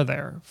are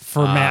there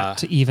for Matt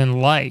to even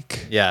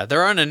like? Yeah,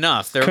 there aren't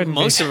enough.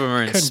 Most of them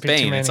are in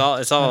Spain. It's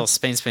all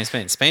Spain.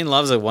 Spain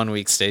loves a 1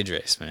 week stage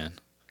race, man.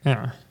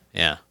 Yeah.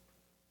 Yeah.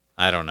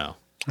 I don't know.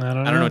 I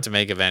don't know what to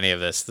make of any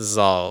of this. This is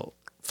all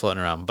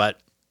floating around, but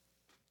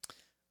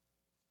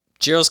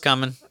Giro's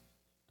coming.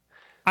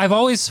 I've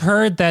always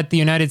heard that the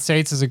United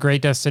States is a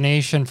great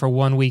destination for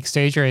 1 week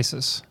stage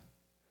races.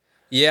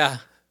 Yeah.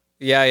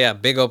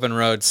 Big open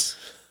roads.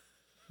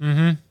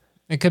 Mm-hmm.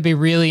 It could be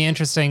really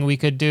interesting. We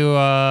could do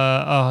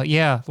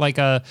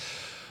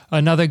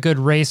another good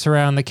race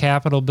around the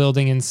Capitol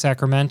building in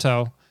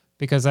Sacramento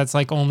because that's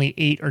like only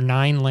 8 or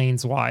 9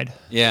 lanes wide.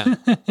 Yeah.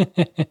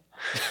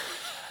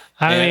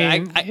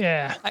 I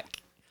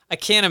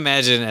can't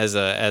imagine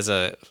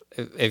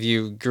if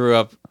you grew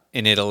up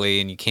in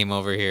Italy and you came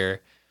over here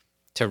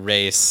to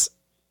race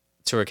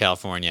Tour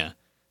California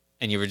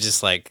and you were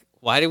just like,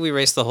 why did we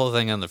race the whole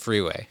thing on the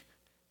freeway?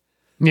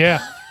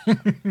 Yeah.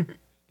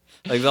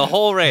 Like the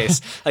whole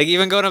race, like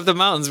even going up the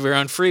mountains, we were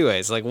on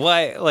freeways. Like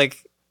why?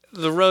 Like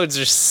the roads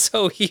are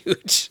so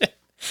huge.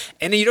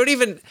 And you don't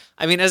even,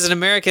 I mean, as an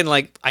American,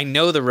 like, I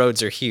know the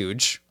roads are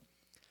huge,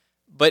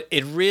 but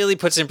it really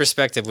puts in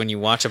perspective when you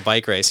watch a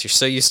bike race. You're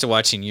so used to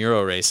watching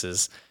Euro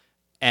races.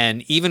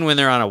 And even when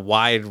they're on a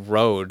wide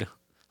road,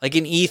 like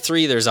in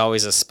E3, there's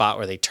always a spot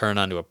where they turn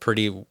onto a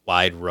pretty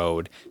wide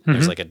road. And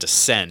there's like a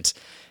descent.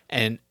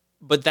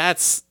 But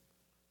it's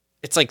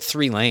like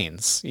 3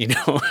 lanes, you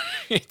know,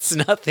 it's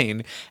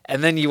nothing.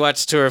 And then you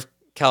watch Tour of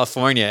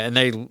California and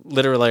they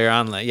literally are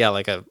on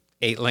like a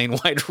 8-lane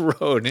wide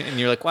road. And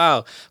you're like,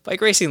 wow,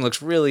 bike racing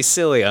looks really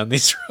silly on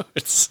these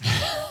roads.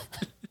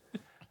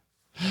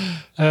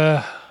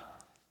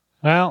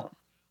 Well,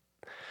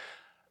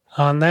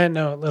 on that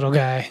note, little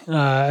guy,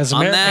 as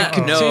America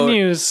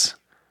continues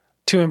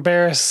to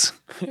embarrass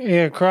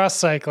cross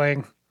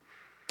cycling,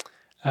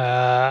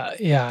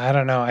 I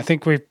don't know. I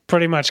think we've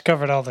pretty much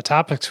covered all the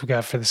topics we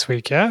got for this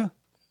week, yeah?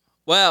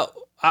 Well,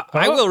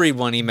 I will read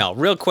one email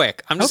real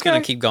quick. I'm just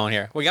going to keep going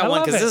here. We got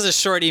one because this is a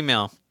short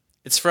email.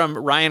 It's from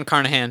Ryan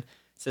Carnahan. It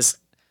says,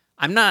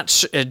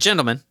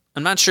 gentlemen,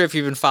 I'm not sure if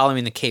you've been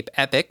following the Cape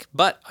Epic,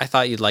 but I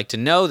thought you'd like to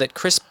know that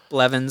Chris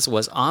Blevins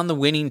was on the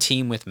winning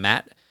team with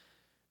Matt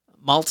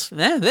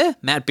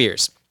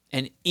Beers.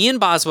 And Ian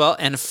Boswell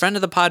and a friend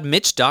of the pod,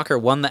 Mitch Docker,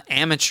 won the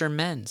amateur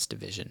men's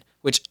division,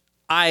 which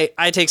I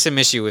take some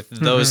issue with.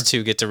 Those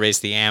two get to race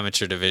the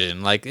amateur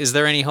division. Like, is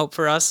there any hope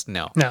for us?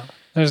 No. No,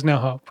 there's no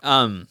hope.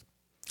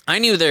 I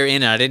knew they were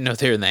in it. I didn't know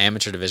they were in the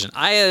amateur division.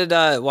 I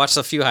had watched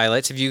a few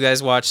highlights. Have you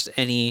guys watched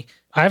any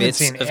I haven't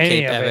seen any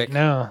Cape of Epic? It,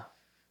 no.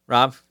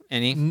 Rob,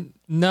 any?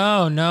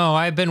 No.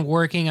 I've been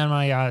working on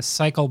my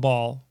cycle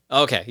ball.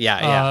 Okay,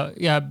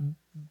 yeah.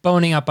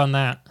 Boning up on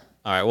that.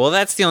 All right, well,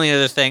 that's the only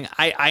other thing.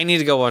 I need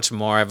to go watch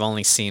more. I've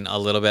only seen a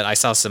little bit. I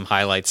saw some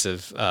highlights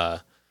of,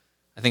 I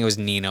think it was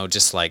Nino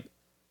just like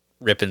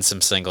ripping some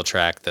single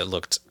track that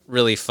looked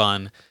really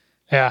fun.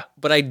 Yeah.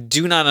 But I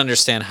do not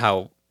understand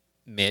how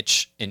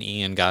Mitch and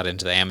Ian got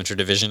into the amateur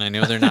division. I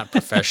know they're not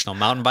professional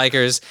mountain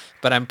bikers,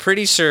 but I'm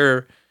pretty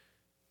sure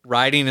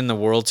riding in the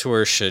World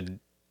Tour should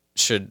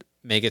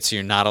make it so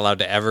you're not allowed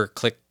to ever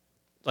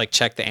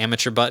check the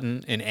amateur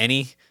button in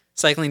any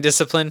cycling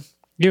discipline.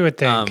 You would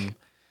think.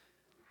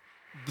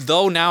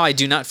 Though now I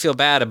do not feel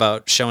bad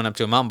about showing up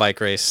to a mountain bike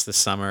race this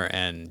summer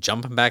and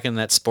jumping back in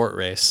that sport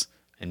race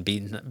and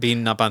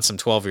beating up on some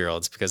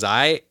 12-year-olds, because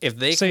if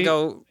they can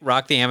go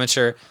rock the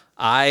amateur,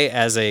 I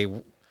as a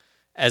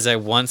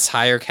once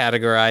higher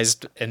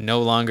categorized and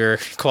no longer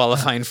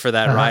qualifying for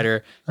that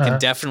rider can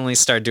definitely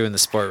start doing the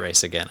sport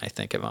race again. I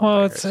think at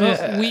mountain bike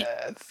race.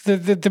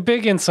 The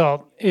big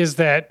insult is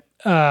that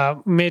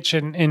Mitch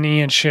and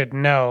Ian should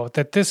know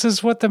that this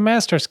is what the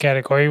Masters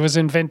category was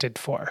invented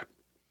for.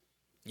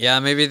 Yeah,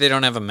 maybe they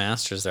don't have a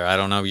Masters there. I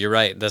don't know. You're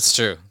right. That's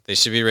true. They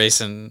should be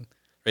racing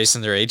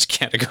their age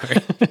category.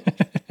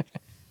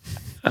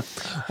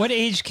 What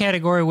age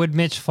category would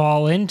Mitch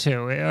fall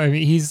into? I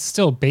mean, he's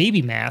still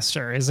baby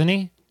master, isn't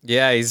he?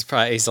 Yeah,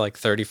 he's like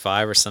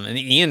 35 or something. And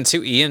Ian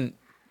too. Ian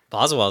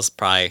Boswell's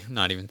probably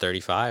not even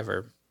 35,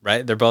 or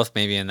right? They're both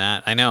maybe in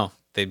that. I know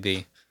they'd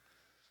be.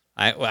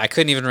 I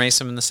couldn't even race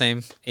them in the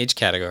same age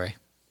category.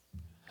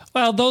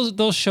 Well,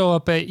 they'll show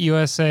up at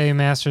USA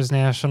Masters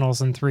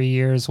Nationals in 3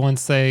 years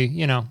once they,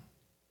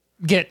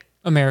 get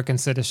American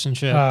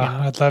citizenship.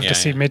 I'd love to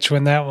see Mitch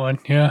win that one.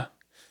 Yeah.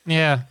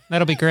 Yeah,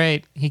 that'll be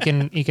great. He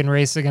can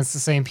race against the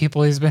same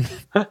people he's been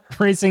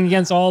racing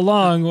against all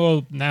along.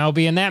 Will now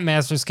be in that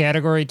Masters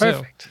category too.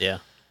 Perfect. Yeah.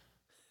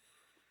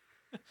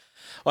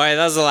 All right,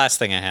 that was the last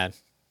thing I had.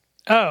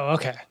 Oh,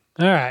 okay.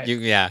 All right. You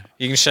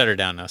can shut her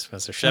down now,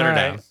 Spencer. Shut her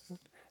down.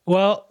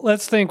 Well,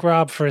 let's thank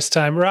Rob for his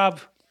time.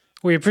 Rob,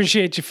 we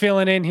appreciate you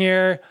filling in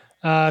here.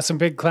 Some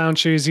big clown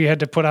shoes you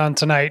had to put on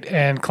tonight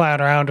and clown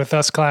around with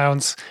us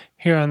clowns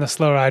here on the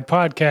Slow Ride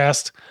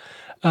podcast.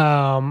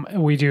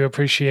 We do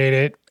appreciate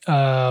it.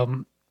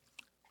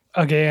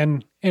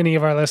 Again, any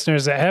of our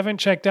listeners that haven't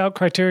checked out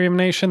Criterium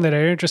Nation, that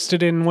are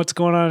interested in what's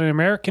going on in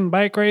American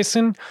bike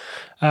racing,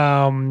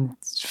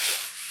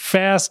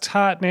 fast,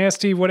 hot,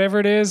 nasty, whatever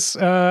it is,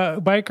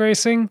 bike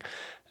racing,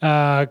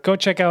 go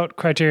check out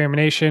Criterium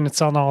Nation. It's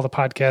on all the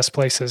podcast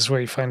places where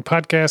you find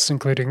podcasts,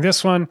 including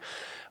this one,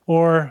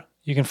 or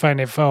you can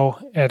find info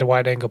at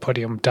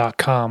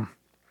wideanglepodium.com.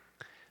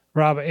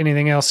 Rob,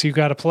 anything else you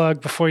got to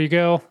plug before you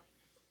go?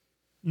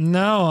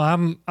 No,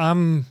 I'm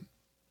ready.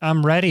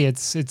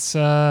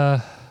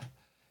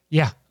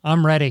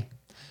 I'm ready.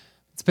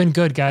 It's been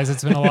good, guys.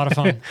 It's been a lot of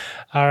fun.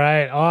 All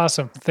right.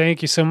 Awesome.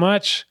 Thank you so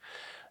much.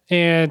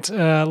 And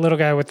little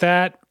guy with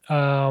that,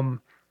 I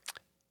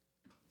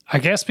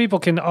guess people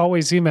can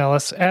always email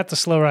us at the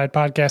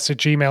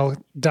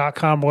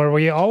slowridepodcast@gmail.com, where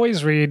we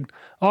always read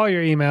all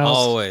your emails.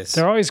 Always.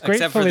 They're always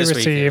gratefully Except for this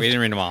received. week. We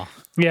didn't read them all.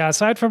 Yeah.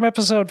 Aside from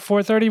episode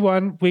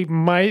 431, we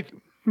might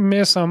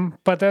miss them,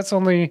 but that's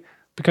only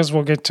because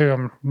we'll get to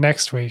them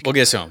next week. We'll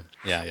get to them.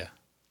 Yeah.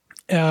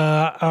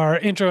 Our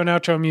intro and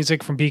outro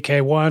music from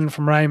BK1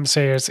 from Ryan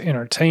Sayers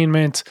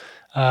Entertainment.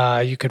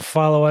 You can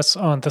follow us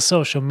on the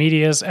social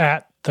medias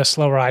at the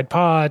Slow Ride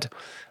Pod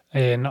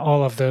in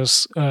all of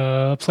those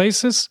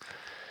places.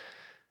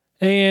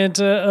 And,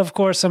 of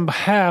course, on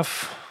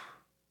behalf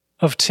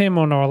of Tim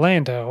on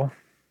Orlando...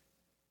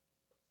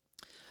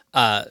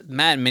 Matt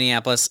in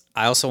Minneapolis,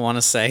 I also want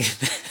to say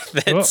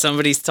that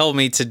somebody's told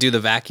me to do the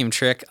vacuum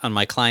trick on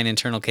my Klein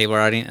internal cable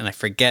routing, and I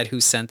forget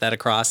who sent that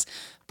across,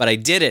 but I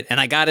did it, and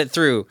I got it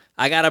through.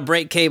 I got a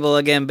break cable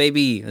again,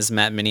 baby. This is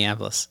Matt in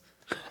Minneapolis.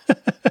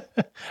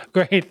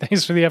 Great.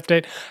 Thanks for the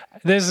update.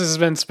 This has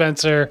been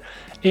Spencer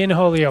in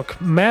Holyoke,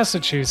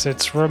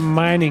 Massachusetts,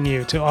 reminding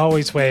you to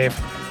always wave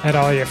at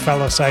all your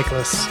fellow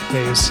cyclists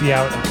that you see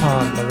out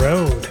on the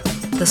road.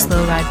 The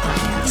Slow Ride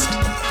Podcast.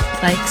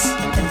 Bikes,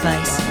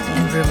 advice,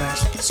 and rumors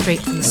straight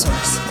from the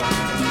source.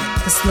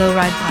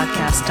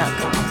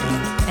 TheSlowRidePodcast.com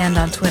and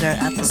on Twitter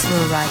at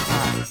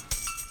TheSlowRidePod.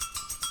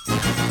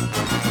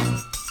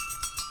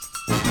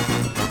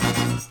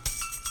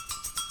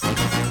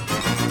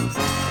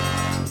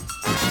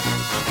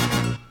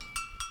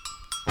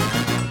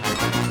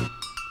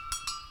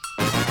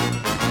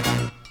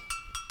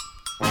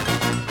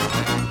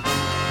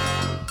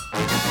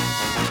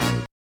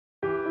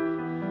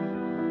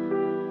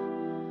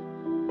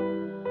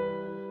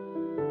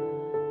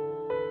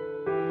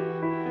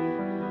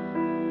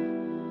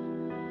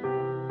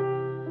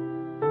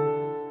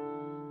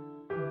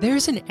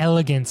 There's an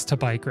elegance to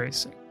bike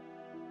racing.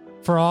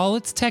 For all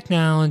its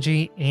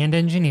technology and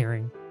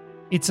engineering,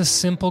 it's a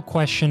simple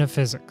question of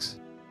physics.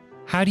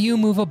 How do you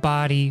move a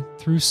body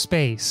through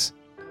space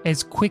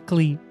as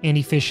quickly and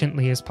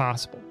efficiently as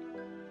possible?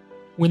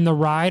 When the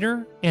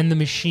rider and the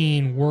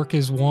machine work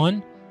as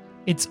one,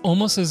 it's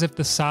almost as if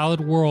the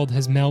solid world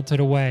has melted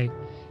away,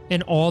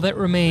 and all that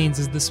remains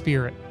is the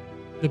spirit,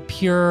 the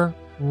pure,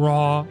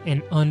 raw,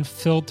 and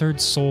unfiltered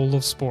soul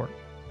of sport.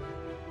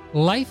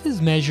 Life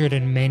is measured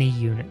in many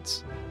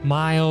units: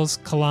 miles,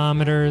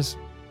 kilometers,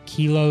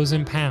 kilos,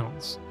 and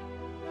pounds.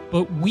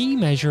 But we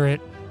measure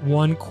it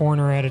one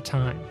corner at a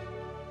time.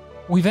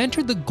 We've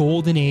entered the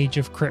golden age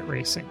of crit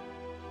racing,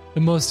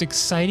 the most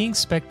exciting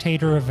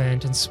spectator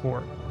event in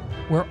sport,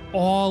 where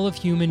all of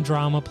human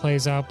drama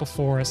plays out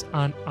before us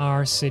on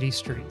our city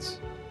streets.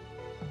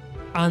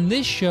 On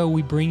this show,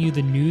 we bring you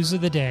the news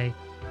of the day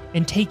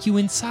and take you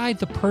inside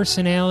the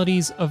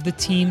personalities of the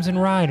teams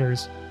and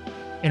riders,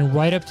 and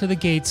right up to the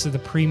gates of the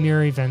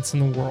premier events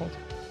in the world.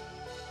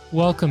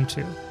 Welcome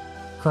to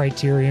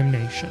Criterium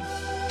Nation.